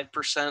like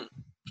 5%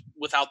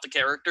 without the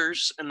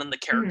characters? And then the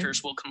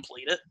characters will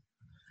complete it.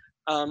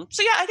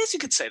 So yeah, I guess you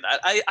could say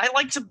that. I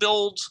like to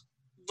build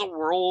the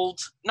world,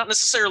 not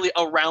necessarily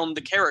around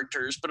the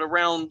characters, but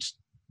around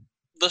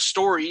the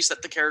stories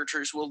that the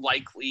characters will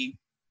likely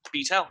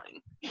be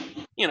telling.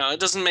 It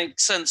doesn't make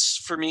sense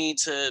for me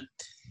to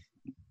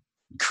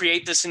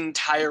create this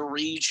entire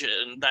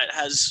region that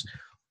has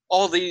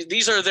all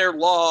these are their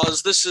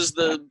laws, this is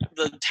the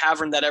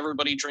tavern that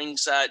everybody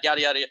drinks at,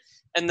 yada yada,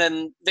 and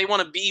then they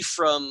want to be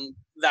from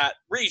that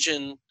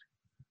region,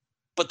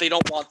 but they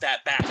don't want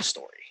that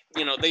backstory.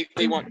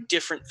 They want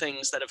different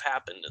things that have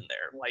happened in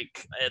there,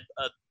 like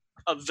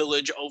a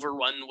village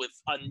overrun with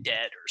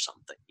undead or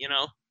something,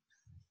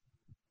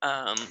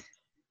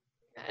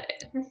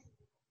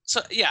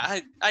 So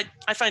yeah,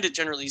 I find it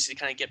generally easy to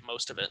kind of get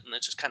most of it and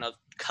then just kind of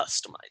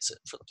customize it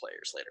for the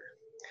players later.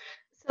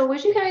 So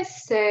would you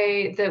guys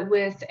say that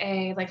with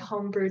a like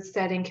homebrewed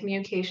setting,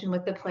 communication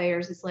with the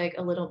players is like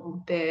a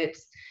little bit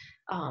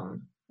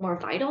more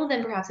vital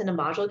than perhaps in a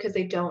module because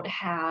they don't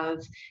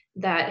have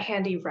that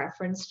handy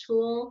reference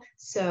tool?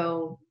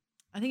 So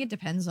I think it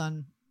depends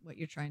on what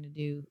you're trying to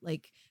do.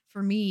 Like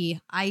for me,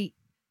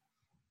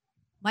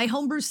 my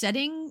homebrew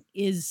setting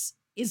is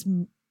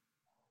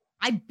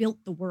I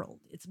built the world.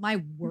 It's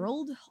my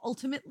world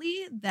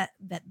ultimately that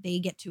they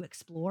get to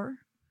explore.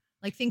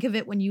 Like think of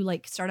it when you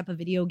like start up a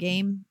video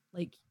game,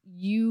 like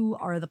you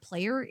are the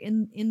player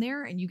in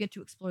there and you get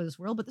to explore this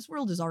world, but this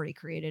world is already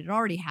created. It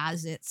already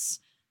has its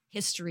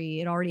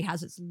history, it already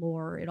has its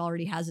lore, it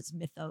already has its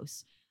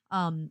mythos.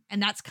 And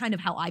that's kind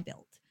of how I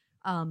built.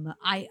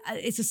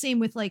 It's the same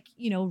with like,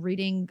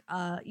 reading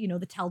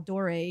the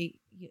Tal'Dorei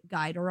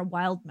guide or a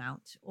Wild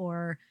Mount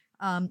or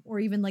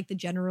even like the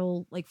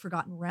general like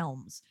Forgotten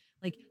Realms.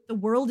 Like the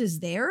world is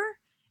there,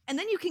 and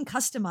then you can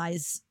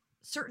customize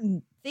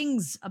certain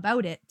things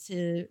about it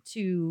to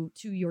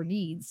your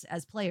needs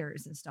as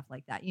players and stuff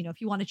like that. If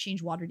you want to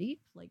change Waterdeep,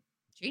 like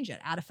change it,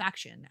 add a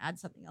faction, add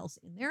something else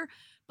in there,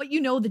 but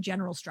the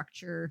general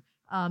structure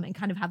and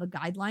kind of have a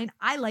guideline.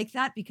 I like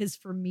that because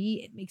for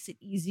me it makes it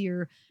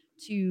easier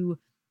to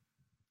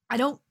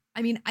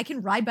I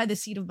can ride by the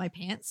seat of my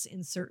pants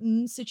in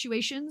certain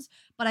situations,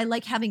 but I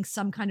like having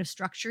some kind of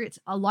structure. It's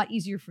a lot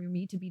easier for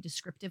me to be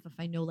descriptive if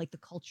I know like the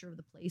culture of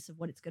the place, of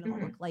what it's going to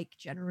Mhm. look like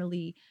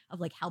generally,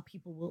 of like how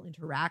people will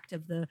interact,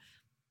 of the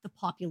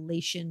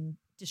population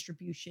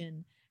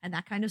distribution and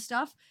that kind of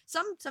stuff.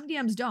 Some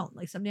DMs don't.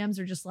 Like some DMs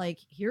are just like,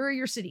 here are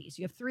your cities.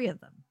 You have 3 of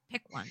them.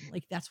 Pick one.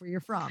 Like that's where you're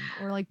from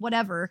or like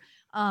whatever.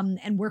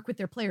 And work with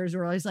their players.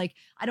 Or I was like,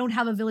 I don't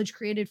have a village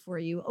created for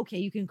you. Okay,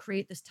 you can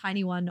create this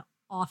tiny one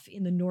off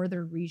in the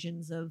northern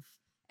regions of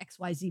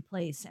XYZ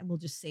place and we'll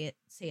just say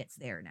it's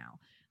there now.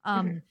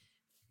 Mhm.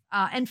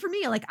 And for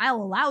me, like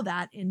I'll allow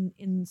that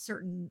in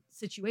certain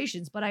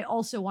situations, but I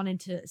also wanted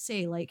to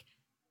say like,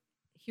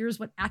 here's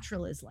what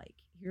Atril is like.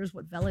 Here's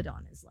what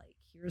Veladon is like.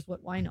 Here's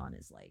what Wynon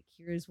is like.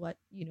 Here's what,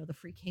 the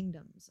Free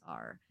Kingdoms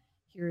are.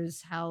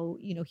 Here's how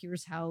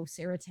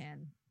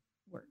Saratan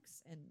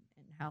works and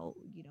how,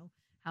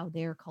 how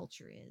their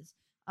culture is.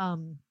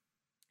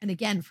 And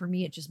again, for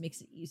me, it just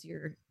makes it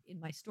easier in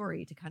my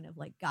story to kind of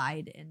like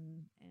guide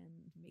and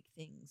make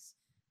things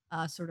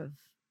sort of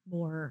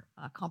more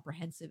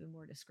comprehensive and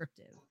more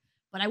descriptive.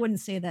 But I wouldn't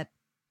say that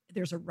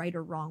there's a right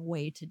or wrong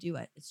way to do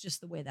it. It's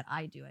just the way that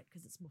I do it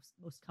because it's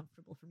most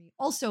comfortable for me.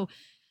 Also,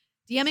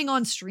 DMing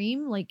on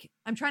stream, like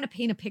I'm trying to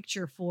paint a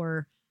picture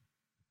for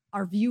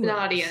our An viewers.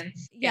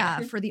 audience.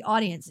 Yeah. Yeah, for the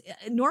audience.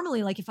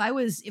 Normally, like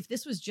if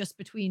this was just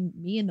between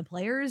me and the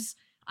players,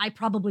 I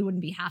probably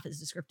wouldn't be half as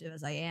descriptive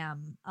as I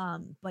am.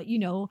 But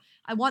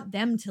I want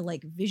them to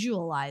like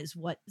visualize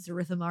what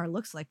Zarithamar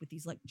looks like with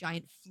these like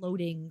giant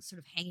floating sort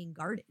of hanging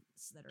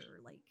gardens that are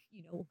like,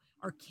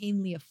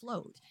 arcanely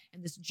afloat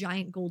and this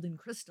giant golden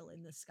crystal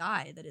in the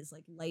sky that is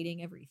like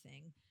lighting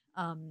everything.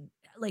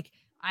 Like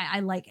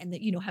I like and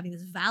that having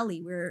this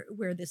valley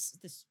where this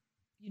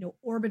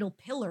orbital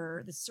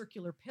pillar, this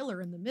circular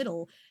pillar in the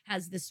middle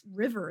has this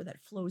river that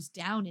flows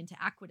down into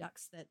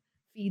aqueducts that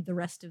feed the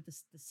rest of the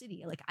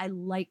city. Like I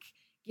like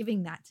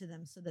giving that to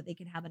them so that they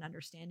can have an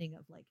understanding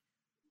of like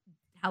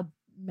how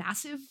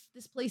massive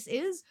this place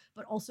is,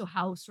 but also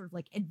how sort of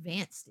like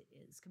advanced it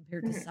is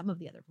compared to Mhm. some of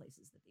the other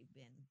places that they've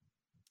been.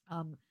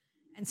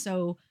 And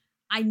so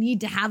I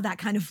need to have that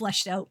kind of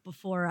fleshed out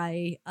before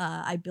I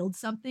build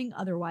something.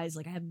 Otherwise,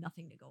 like I have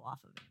nothing to go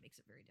off of. It makes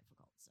it very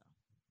difficult. So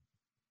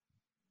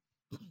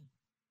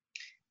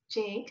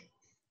Jake.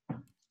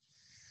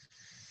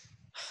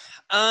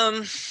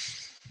 Um,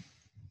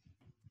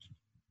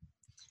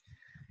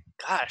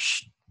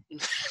 gosh,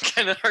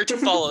 kind of hard to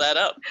follow that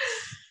up.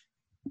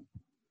 I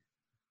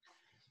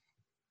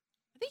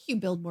think you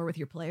build more with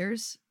your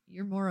players.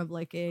 You're more of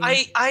like a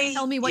I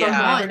tell me what yeah.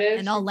 you want Collaborative.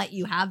 and I'll let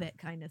you have it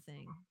kind of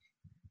thing.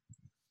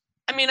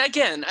 I mean,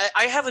 again,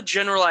 I have a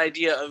general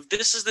idea of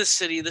this is the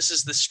city, this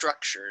is the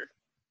structure,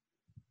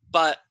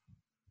 but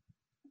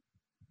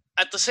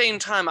at the same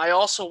time, I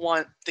also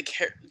want the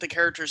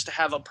characters to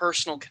have a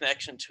personal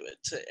connection to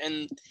it,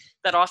 and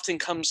that often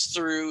comes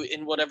through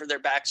in whatever their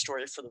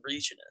backstory for the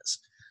region is.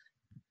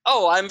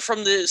 Oh, I'm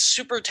from the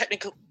super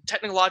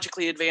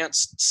technologically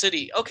advanced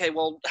city. Okay,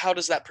 well, how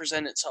does that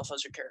present itself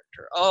as your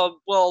character?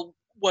 Well,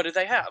 what do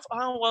they have?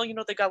 Oh, well,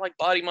 they got like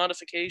body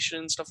modification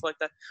and stuff like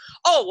that.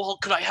 Oh, well,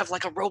 could I have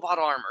like a robot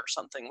arm or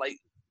something? Like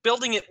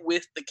building it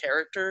with the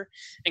character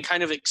and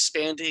kind of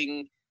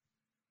expanding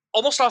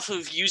almost off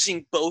of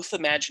using both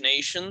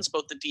imaginations,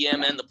 both the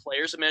DM and the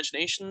player's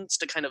imaginations,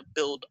 to kind of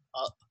build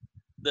up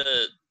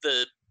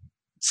the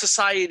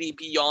society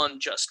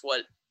beyond just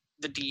what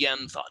the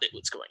DM thought it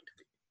was going to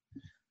be.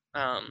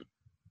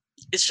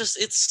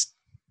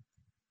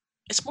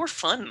 It's more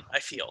fun, I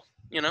feel,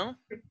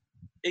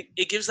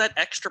 it gives that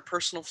extra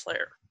personal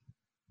flair.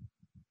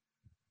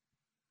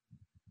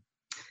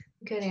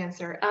 Good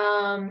answer.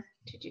 Both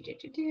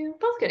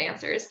good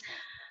answers.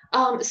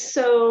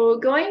 So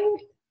going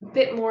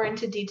bit more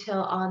into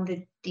detail on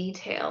the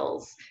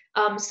details.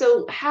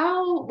 So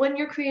how, when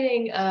you're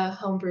creating a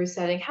homebrew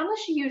setting, how much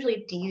do you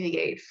usually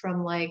deviate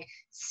from like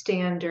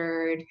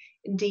standard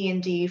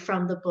D&D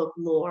from the book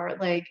lore?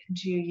 Like,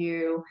 do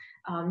you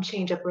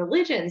change up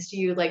religions? Do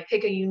you like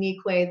pick a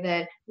unique way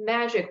that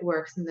magic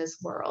works in this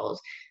world?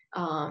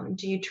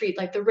 Do you treat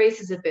like the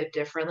races a bit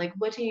different? Like,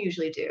 what do you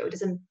usually do?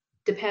 Does it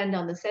depend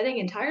on the setting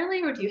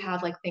entirely, or do you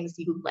have like things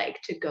you like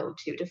to go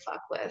to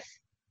fuck with?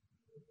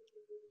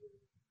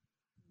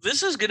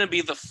 This is going to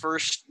be the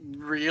first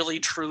really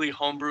truly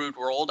homebrewed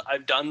world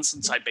I've done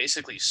since I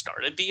basically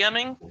started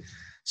DMing.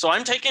 So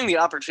I'm taking the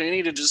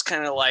opportunity to just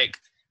kind of like,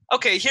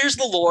 okay, here's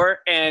the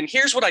lore, and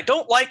here's what I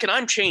don't like, and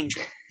I'm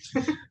changing.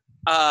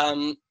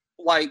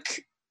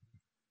 Like,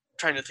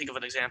 trying to think of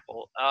an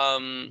example.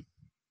 The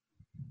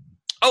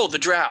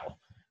Drow.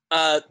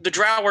 The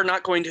Drow are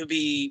not going to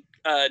be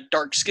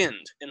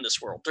dark-skinned in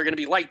this world. They're going to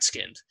be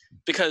light-skinned.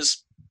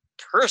 Because,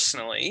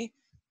 personally,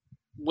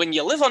 when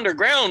you live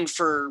underground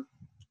for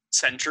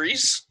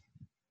centuries,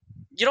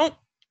 you don't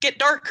get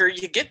darker,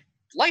 you get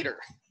lighter.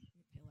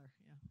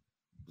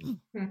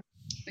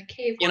 The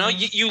cave you know,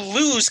 you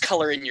lose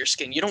color in your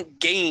skin, you don't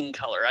gain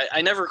color.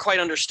 I never quite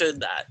understood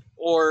that.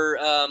 Or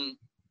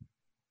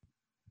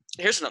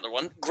here's another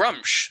one.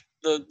 Grumsh,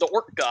 the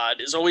orc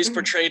god, is always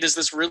portrayed as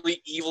this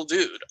really evil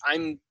dude.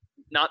 I'm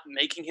not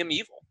making him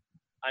evil,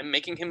 I'm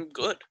making him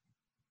good,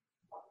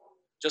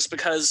 just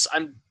because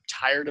I'm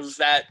tired of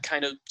that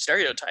kind of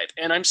stereotype.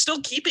 And I'm still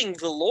keeping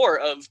the lore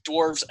of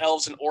dwarves,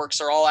 elves, and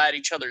orcs are all at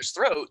each other's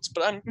throats,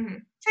 but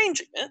I'm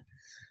changing it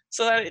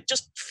so that it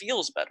just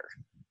feels better.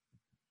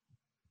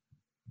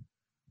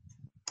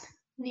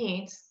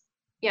 Neat.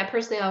 Yeah,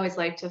 personally, I always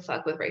like to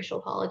fuck with racial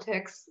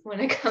politics when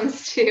it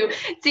comes to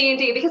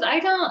D&D, because I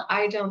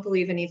don't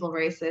believe in evil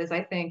races.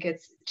 I think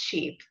it's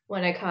cheap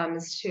when it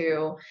comes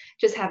to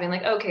just having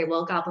like, okay,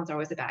 well, goblins are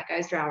always the bad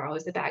guys, drow are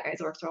always the bad guys,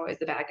 orcs are always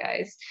the bad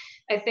guys.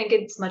 I think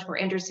it's much more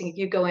interesting if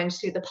you go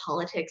into the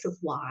politics of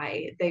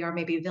why they are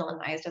maybe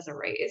villainized as a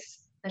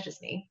race. That's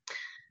just me.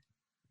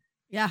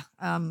 Yeah,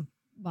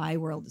 my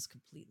world is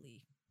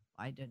completely.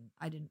 I didn't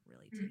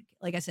really take.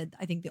 Like I said,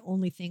 I think the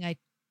only thing I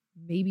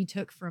maybe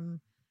took from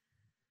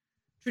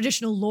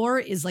traditional lore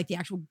is like the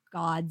actual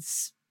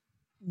gods'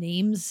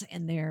 names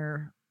and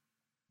their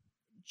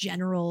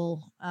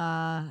general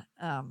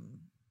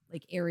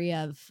like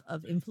area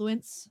of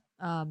influence.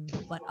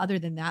 But other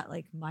than that,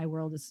 like my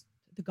world is,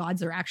 the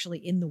gods are actually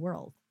in the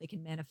world. They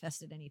can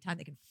manifest at any time.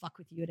 They can fuck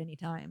with you at any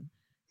time.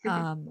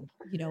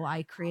 You know,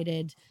 I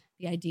created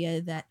the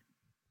idea that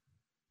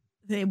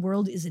the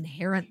world is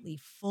inherently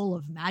full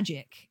of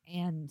magic,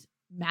 and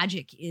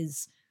magic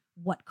is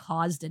what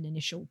caused an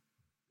initial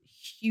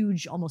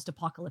huge, almost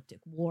apocalyptic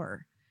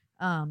war.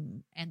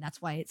 And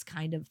that's why it's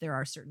kind of, there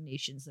are certain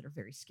nations that are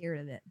very scared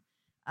of it.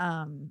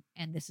 And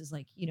this is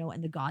like, you know,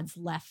 and the gods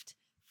left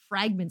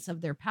fragments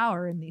of their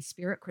power in these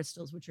spirit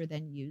crystals, which are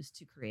then used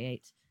to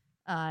create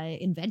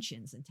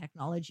inventions and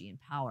technology and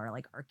power,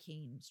 like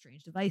arcane,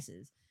 strange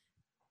devices.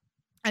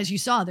 As you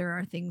saw, there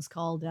are things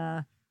called,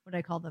 what do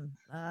I call them?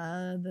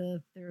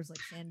 There's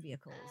like sand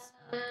vehicles.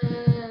 What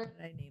did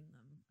I name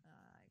them?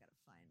 I gotta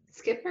find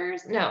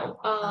Skippers? No.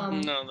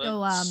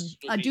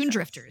 Dune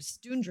drifters.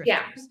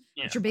 Yeah.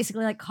 Which are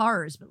basically like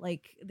cars, but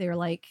like they're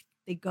like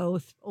they go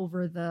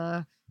over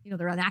the, you know,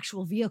 they're an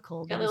actual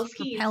vehicle that is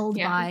propelled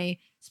by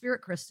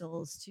spirit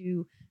crystals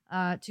to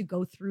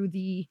go through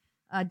the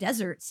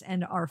deserts,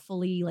 and are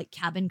fully like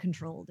cabin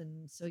controlled,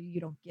 and so you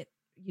don't get,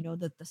 you know,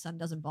 that the sun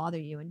doesn't bother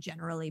you, and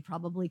generally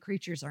probably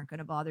creatures aren't going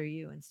to bother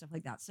you and stuff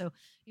like that. So,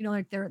 you know,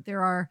 like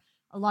there are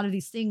a lot of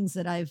these things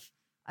that I've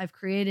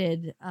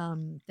created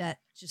that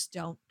just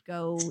don't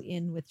go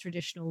in with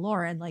traditional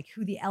lore, and like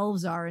who the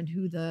elves are and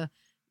who the,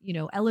 you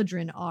know,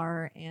 Eladrin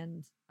are,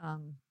 and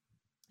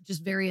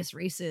just various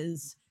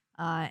races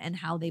and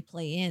how they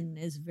play in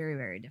is very,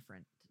 very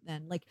different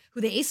than like who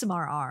the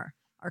Aasimar are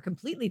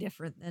completely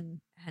different than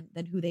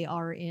who they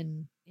are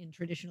in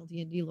traditional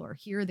D&D lore.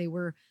 Here they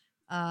were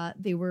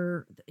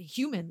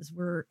humans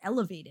were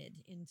elevated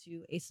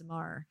into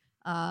Aasimar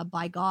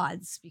by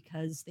gods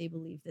because they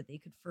believed that they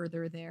could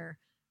further their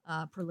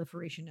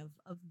proliferation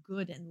of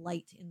good and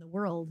light in the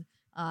world,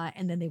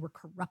 and then they were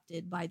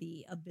corrupted by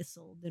the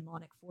abyssal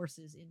demonic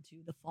forces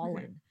into the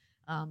fallen,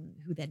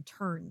 who then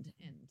turned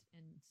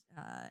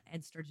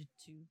and started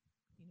to,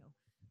 you know,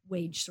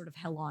 wage sort of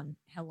hell on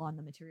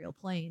the material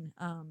plane.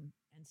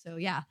 And so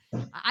yeah,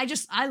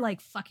 I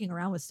like fucking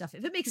around with stuff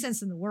if it makes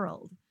sense in the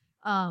world.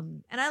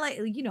 And I like,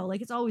 you know,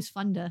 like it's always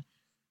fun to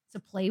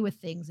play with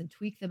things and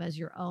tweak them as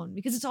your own,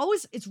 because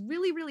it's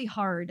really, really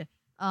hard,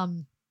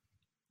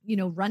 you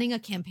know, running a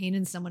campaign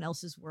in someone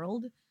else's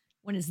world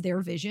when it's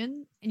their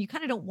vision and you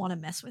kind of don't want to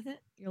mess with it.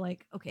 You're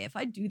like, okay, if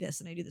I do this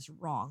and I do this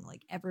wrong,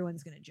 like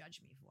everyone's going to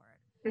judge me for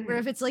it. Where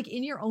if it's like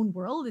in your own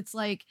world, it's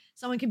like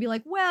someone can be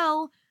like,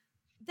 well,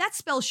 that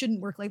spell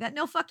shouldn't work like that.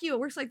 No, fuck you. It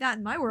works like that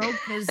in my world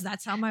because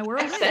that's how my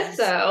world is.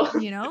 So,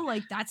 you know,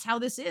 like that's how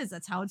this is.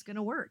 That's how it's going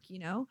to work, you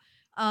know?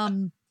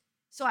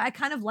 So I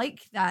kind of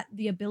like that,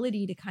 the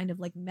ability to kind of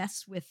like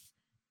mess with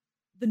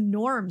the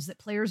norms that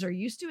players are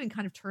used to and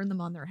kind of turn them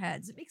on their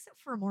heads. It makes it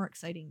for a more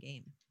exciting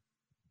game.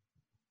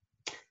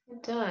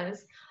 It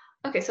does.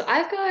 Okay, so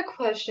I've got a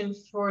question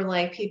for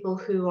like people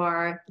who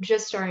are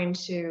just starting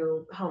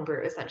to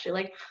homebrew essentially.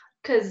 Like,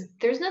 because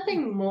there's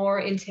nothing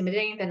more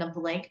intimidating than a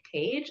blank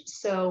page.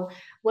 So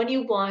when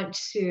you want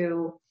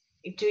to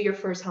do your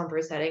first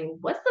homebrew setting,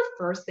 what's the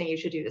first thing you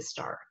should do to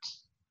start?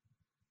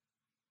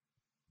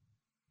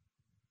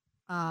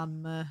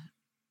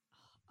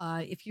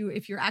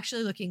 If you're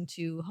actually looking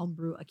to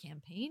homebrew a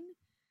campaign,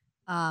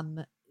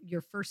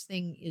 your first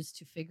thing is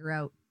to figure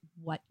out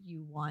what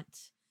you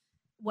want,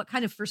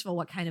 first of all,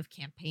 what kind of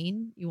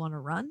campaign you want to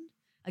run.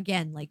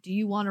 Again, like, do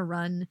you want to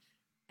run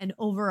an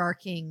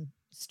overarching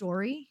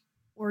story,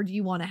 or do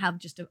you want to have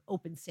just an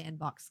open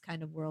sandbox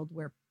kind of world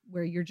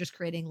where you're just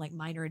creating like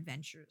minor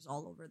adventures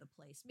all over the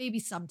place? Maybe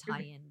some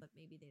tie in, but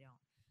maybe they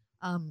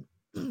don't.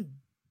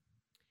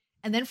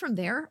 And then from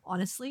there,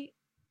 honestly,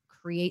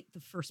 create the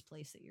first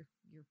place that your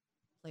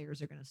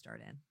players are going to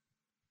start in.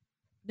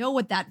 Know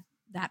what that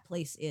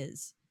place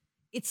is.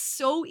 It's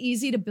so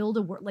easy to build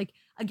a world. Like,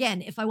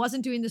 again, if I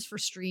wasn't doing this for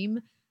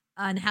stream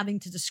and having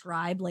to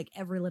describe like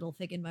every little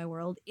thing in my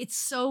world, it's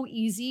so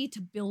easy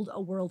to build a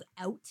world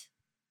out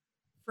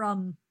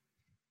from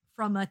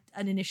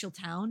an initial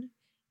town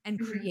and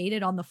create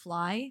it on the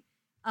fly,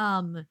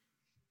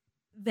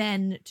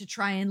 than to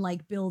try and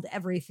like build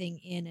everything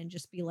in and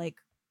just be like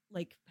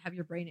have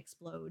your brain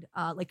explode.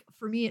 Like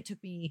for me, it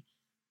took me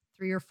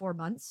 3 or 4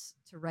 months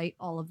to write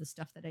all of the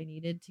stuff that I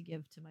needed to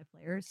give to my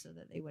players so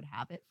that they would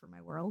have it for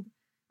my world,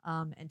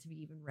 and to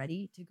be even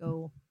ready to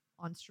go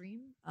on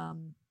stream.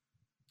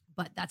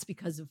 But that's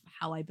because of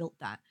how I built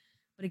that.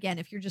 But again,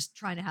 if you're just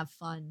trying to have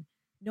fun,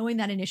 knowing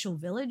that initial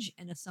village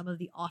and some of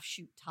the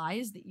offshoot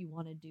ties that you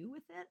want to do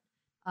with it,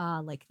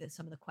 like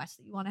some of the quests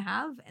that you want to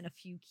have and a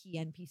few key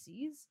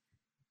NPCs,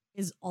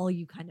 is all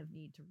you kind of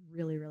need to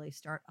really, really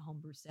start a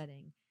homebrew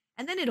setting.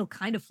 And then it'll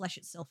kind of flesh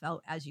itself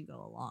out as you go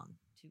along,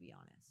 to be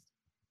honest.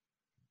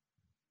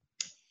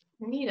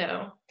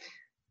 Neato.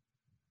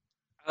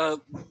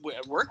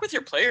 Work with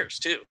your players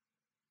too.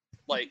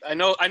 Like I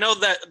know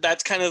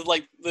that's kind of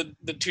like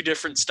the two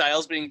different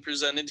styles being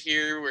presented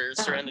here, where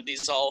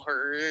Serenity's all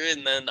her,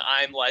 and then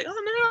I'm like,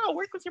 oh no,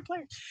 work with your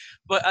players.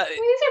 But these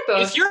are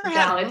both if you're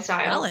valid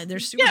styles. Valid, they're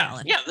super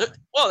valid. Yeah.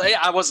 Well,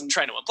 I wasn't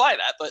trying to imply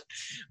that, but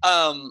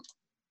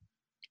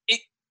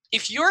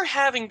if you're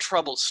having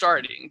trouble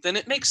starting, then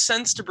it makes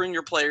sense to bring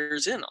your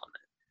players in on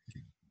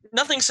it.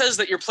 Nothing says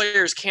that your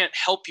players can't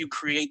help you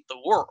create the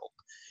world.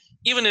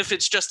 Even if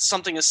it's just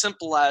something as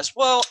simple as,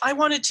 well, I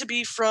want it to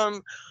be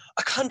from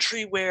a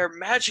country where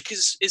magic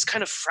is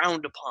kind of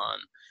frowned upon.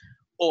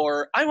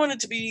 Or I want it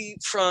to be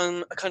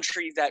from a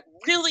country that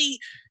really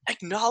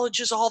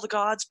acknowledges all the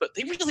gods, but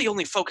they really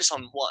only focus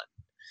on one.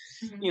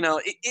 Mm-hmm. You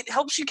know, it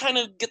helps you kind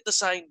of get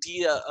this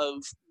idea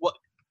of what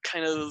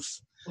kind of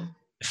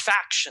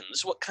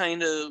factions, what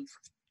kind of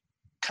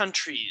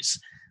countries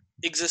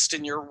exist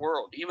in your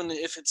world, even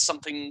if it's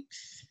something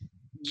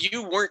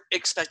you weren't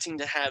expecting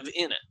to have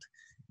in it.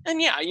 And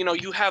yeah, you know,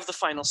 you have the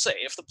final say.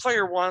 If the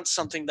player wants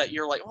something that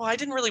you're like, oh, I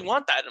didn't really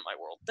want that in my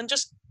world, then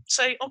just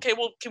say, okay,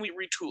 well, can we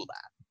retool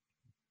that?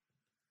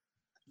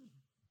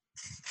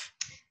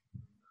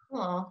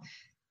 Oh,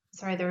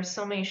 sorry, there were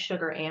so many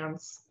sugar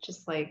ants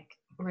just like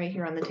right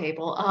here on the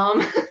table.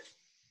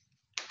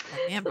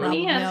 Ant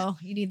problem, no.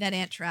 You need that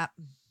ant trap.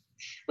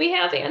 We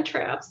have ant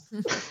traps.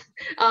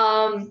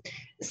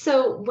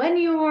 So when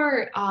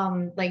you're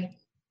like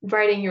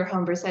writing your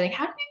homebrew setting,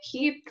 how do you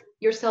keep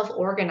yourself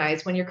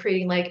organized when you're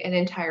creating like an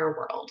entire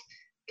world?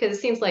 Because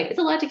it seems like it's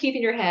a lot to keep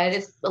in your head.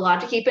 It's a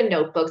lot to keep in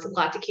notebooks, a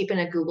lot to keep in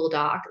a Google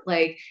Doc.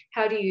 Like,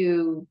 how do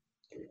you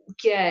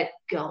get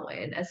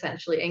going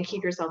essentially and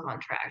keep yourself on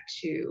track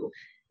to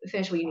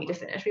finish what you need to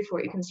finish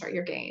before you can start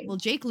your game? Well,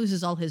 Jake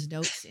loses all his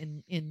notes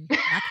in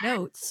Mac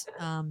Notes,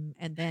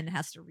 and then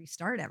has to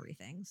restart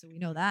everything. So we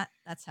know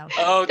that's how.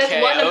 Okay,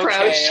 that's one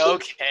approach.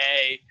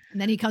 Okay. And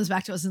then he comes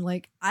back to us and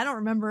like, I don't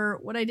remember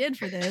what I did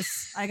for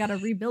this. I got to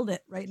rebuild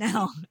it right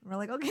now. And we're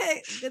like,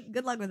 okay,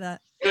 good luck with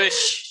that.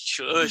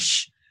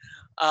 Shush.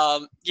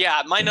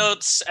 Yeah, my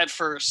notes at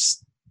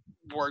first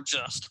were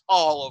just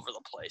all over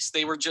the place.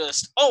 They were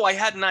just, oh, I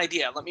had an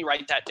idea. Let me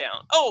write that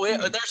down. Oh,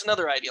 there's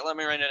another idea. Let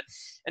me write it.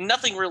 And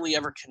nothing really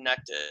ever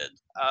connected.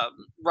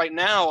 Right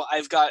now,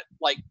 I've got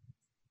like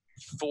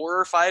 4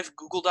 or 5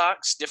 Google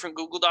Docs, different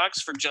Google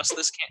Docs for just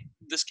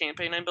this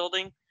campaign I'm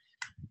building.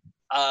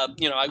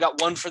 You know, I've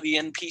got one for the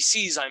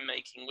NPCs I'm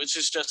making, which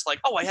is just like,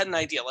 oh, I had an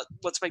idea.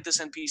 Let's make this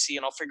NPC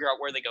and I'll figure out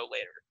where they go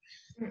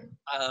later.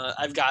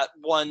 I've got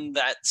one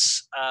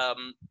that's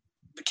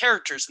the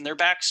characters and their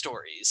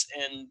backstories,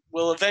 and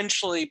we'll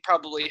eventually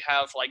probably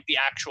have like the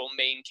actual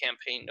main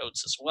campaign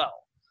notes as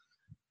well.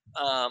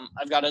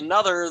 I've got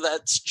another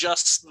that's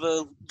just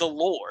the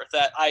lore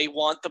that I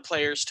want the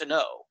players to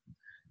know.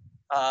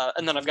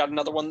 And then I've got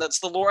another one that's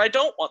the lore I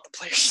don't want the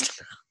players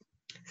to know.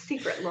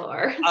 Secret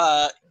lore.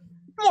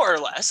 More or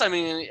less. I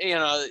mean, you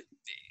know,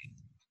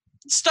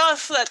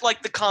 stuff that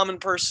like the common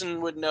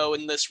person would know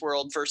in this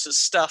world versus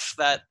stuff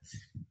that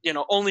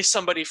only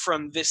somebody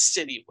from this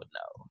city would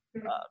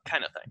know,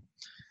 kind of thing.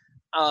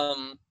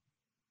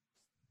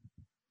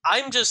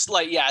 I'm just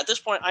like, at this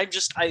point,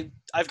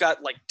 I've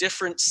got like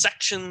different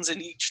sections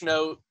in each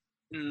note,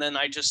 and then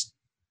I just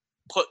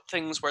put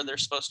things where they're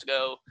supposed to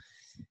go.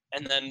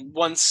 And then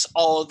once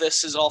all of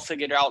this is all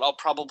figured out, I'll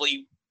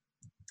probably,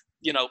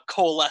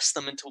 coalesce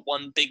them into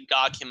one big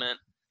document.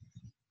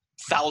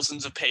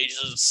 Thousands of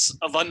pages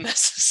of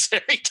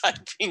unnecessary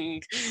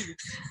typing.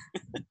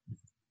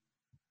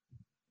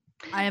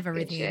 I have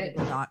everything in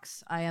Google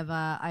Docs. I have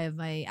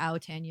my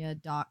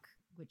Aotania doc,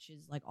 which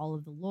is like all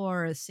of the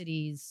lore,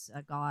 cities,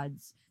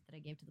 gods that I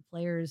gave to the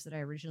players that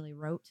I originally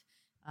wrote,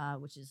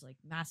 which is like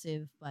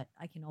massive. But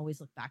I can always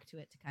look back to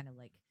it to kind of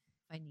like,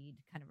 if I need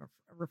kind of a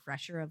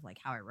refresher of like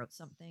how I wrote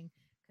something,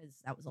 because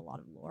that was a lot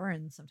of lore,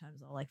 and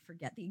sometimes I'll like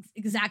forget the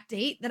exact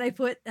date that I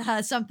put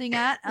something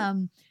at.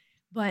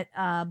 But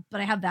I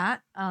have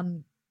that,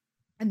 and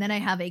then I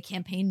have a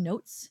campaign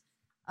notes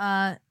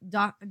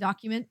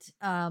document,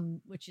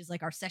 which is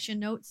like our session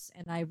notes,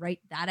 and I write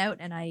that out,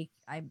 and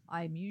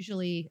I'm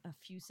usually a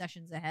few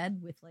sessions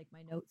ahead with like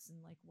my notes and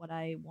like what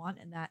I want,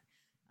 and that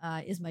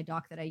is my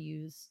doc that I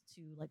use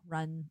to like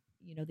run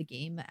the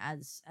game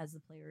as the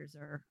players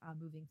are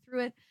moving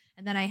through it.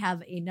 And then I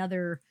have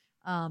another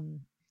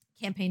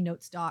campaign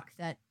notes doc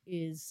that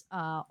is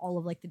all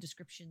of like the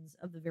descriptions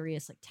of the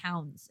various like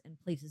towns and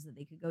places that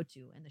they could go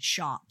to, and the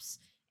shops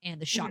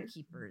and the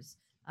shopkeepers.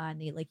 And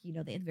they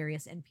they had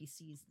various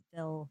NPCs that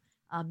they'll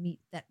meet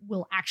that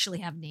will actually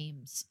have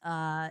names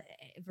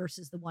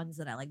versus the ones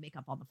that I like make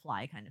up on the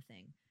fly kind of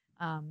thing.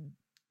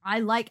 I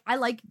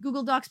like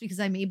Google Docs because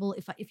I'm able,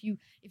 if you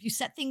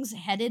set things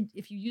headed,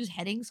 if you use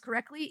headings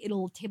correctly,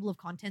 it'll table of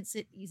contents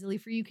it easily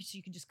for you, because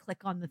you can just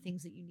click on the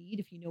things that you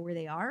need if you know where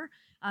they are.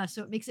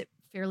 So it makes it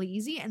fairly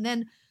easy. And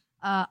then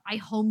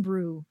I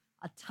homebrew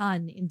a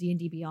ton in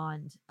D&D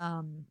Beyond.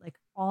 Like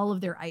all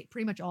of their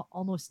pretty much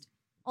almost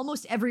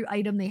every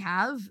item they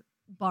have,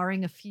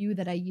 barring a few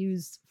that I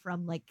used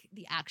from like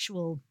the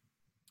actual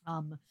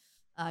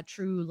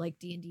true like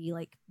D&D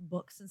like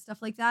books and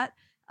stuff like that,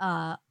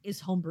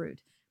 is homebrewed.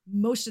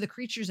 Most of the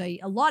creatures a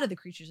lot of the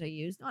creatures I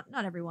use,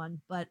 not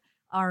everyone, but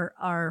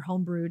are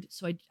homebrewed.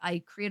 So I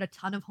create a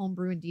ton of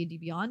homebrew in D&D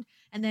Beyond,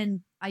 and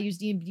then I use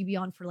D&D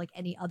Beyond for like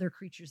any other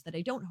creatures that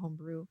I don't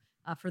homebrew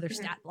for their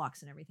stat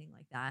blocks and everything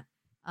like that.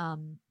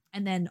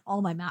 And then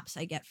all my maps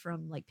I get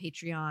from like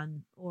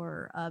Patreon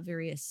or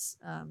various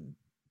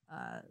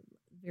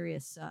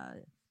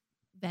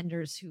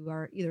vendors who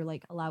are either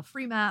like allow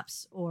free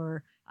maps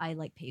or I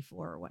like pay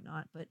for or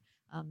whatnot. But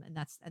and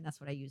that's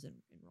what I use in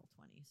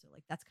Roll20. So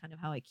like that's kind of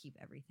how I keep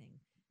everything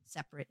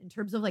separate in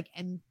terms of like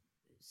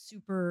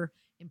super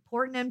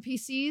important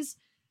NPCs.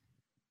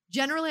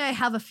 Generally, I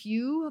have a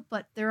few,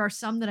 but there are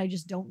some that I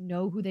just don't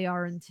know who they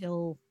are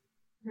until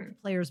the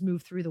players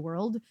move through the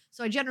world.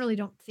 So I generally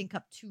don't think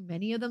up too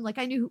many of them. Like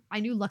I knew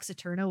Lux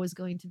Eterna was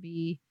going to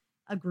be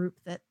a group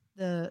that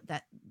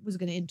was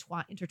going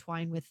to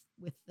intertwine with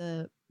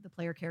the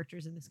player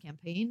characters in this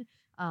campaign.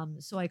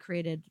 So I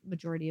created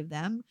majority of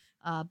them.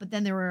 But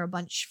then there were a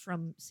bunch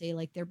from, say,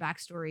 like their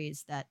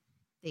backstories that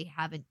they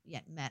haven't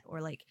yet met, or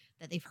like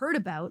that they've heard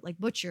about, like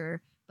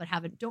Butcher, but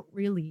don't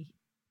really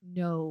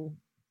know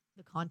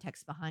the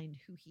context behind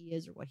who he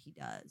is or what he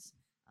does.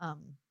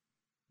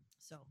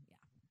 So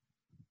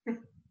yeah,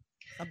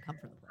 some come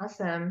from the player.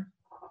 Awesome.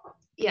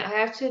 Yeah, I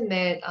have to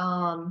admit,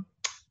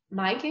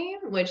 my game,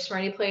 which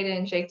Serenity played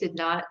in, Jake did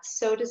not,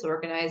 so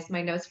disorganized.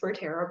 My notes were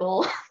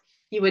terrible.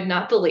 You would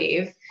not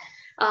believe.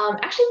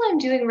 Actually, what I'm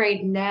doing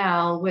right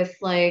now with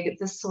like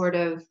the sort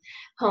of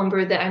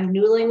homebrew that I'm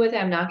noodling with,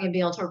 I'm not going to be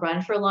able to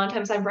run for a long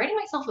time. So I'm writing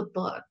myself a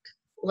book,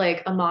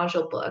 like a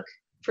module book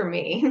for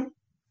me.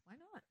 Why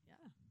not? Yeah,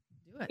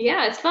 do it.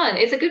 Yeah, it's fun.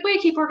 It's a good way to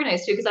keep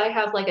organized too, because I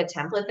have like a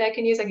template that I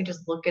can use. I can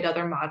just look at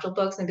other module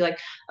books and be like,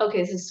 okay,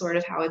 this is sort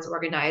of how it's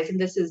organized, and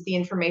this is the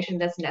information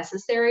that's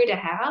necessary to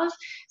have.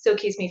 So it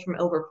keeps me from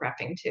over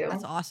prepping too.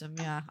 That's awesome.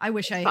 Yeah, I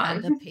wish I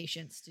had the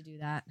patience to do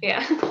that.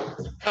 Yeah.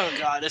 Oh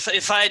God,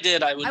 if I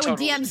did, I would. I would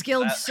totally DM's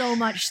Guild so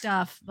much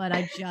stuff, but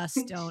I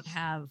just don't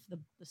have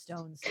the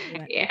stones to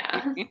do it.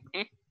 Yeah.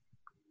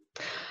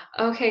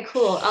 Okay,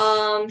 cool.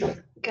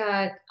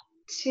 Got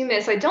 2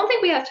 minutes. I don't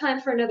think we have time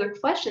for another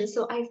question,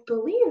 so I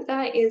believe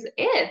that is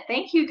it.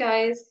 Thank you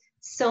guys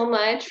so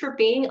much for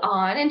being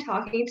on and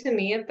talking to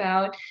me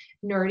about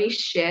nerdy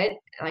shit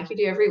like you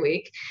do every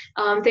week.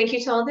 Thank you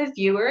to all the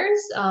viewers.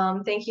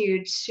 Thank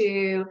you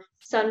to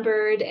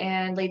Sunbird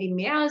and Lady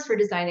Meows for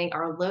designing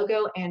our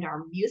logo and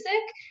our music.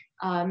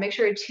 Make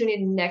sure to tune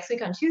in next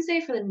week on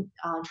Tuesday for the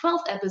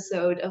 12th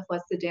episode of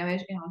What's the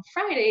Damage, and on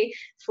Friday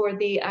for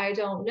the I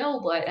don't know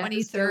what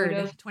episode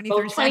of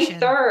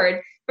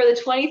 23rd for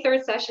the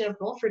 23rd session of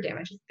Roll for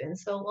Damage. It's been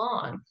so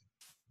long.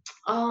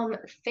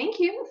 Thank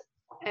you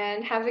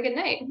and have a good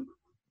night.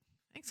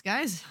 Thanks,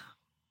 guys.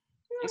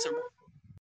 Thanks, everyone.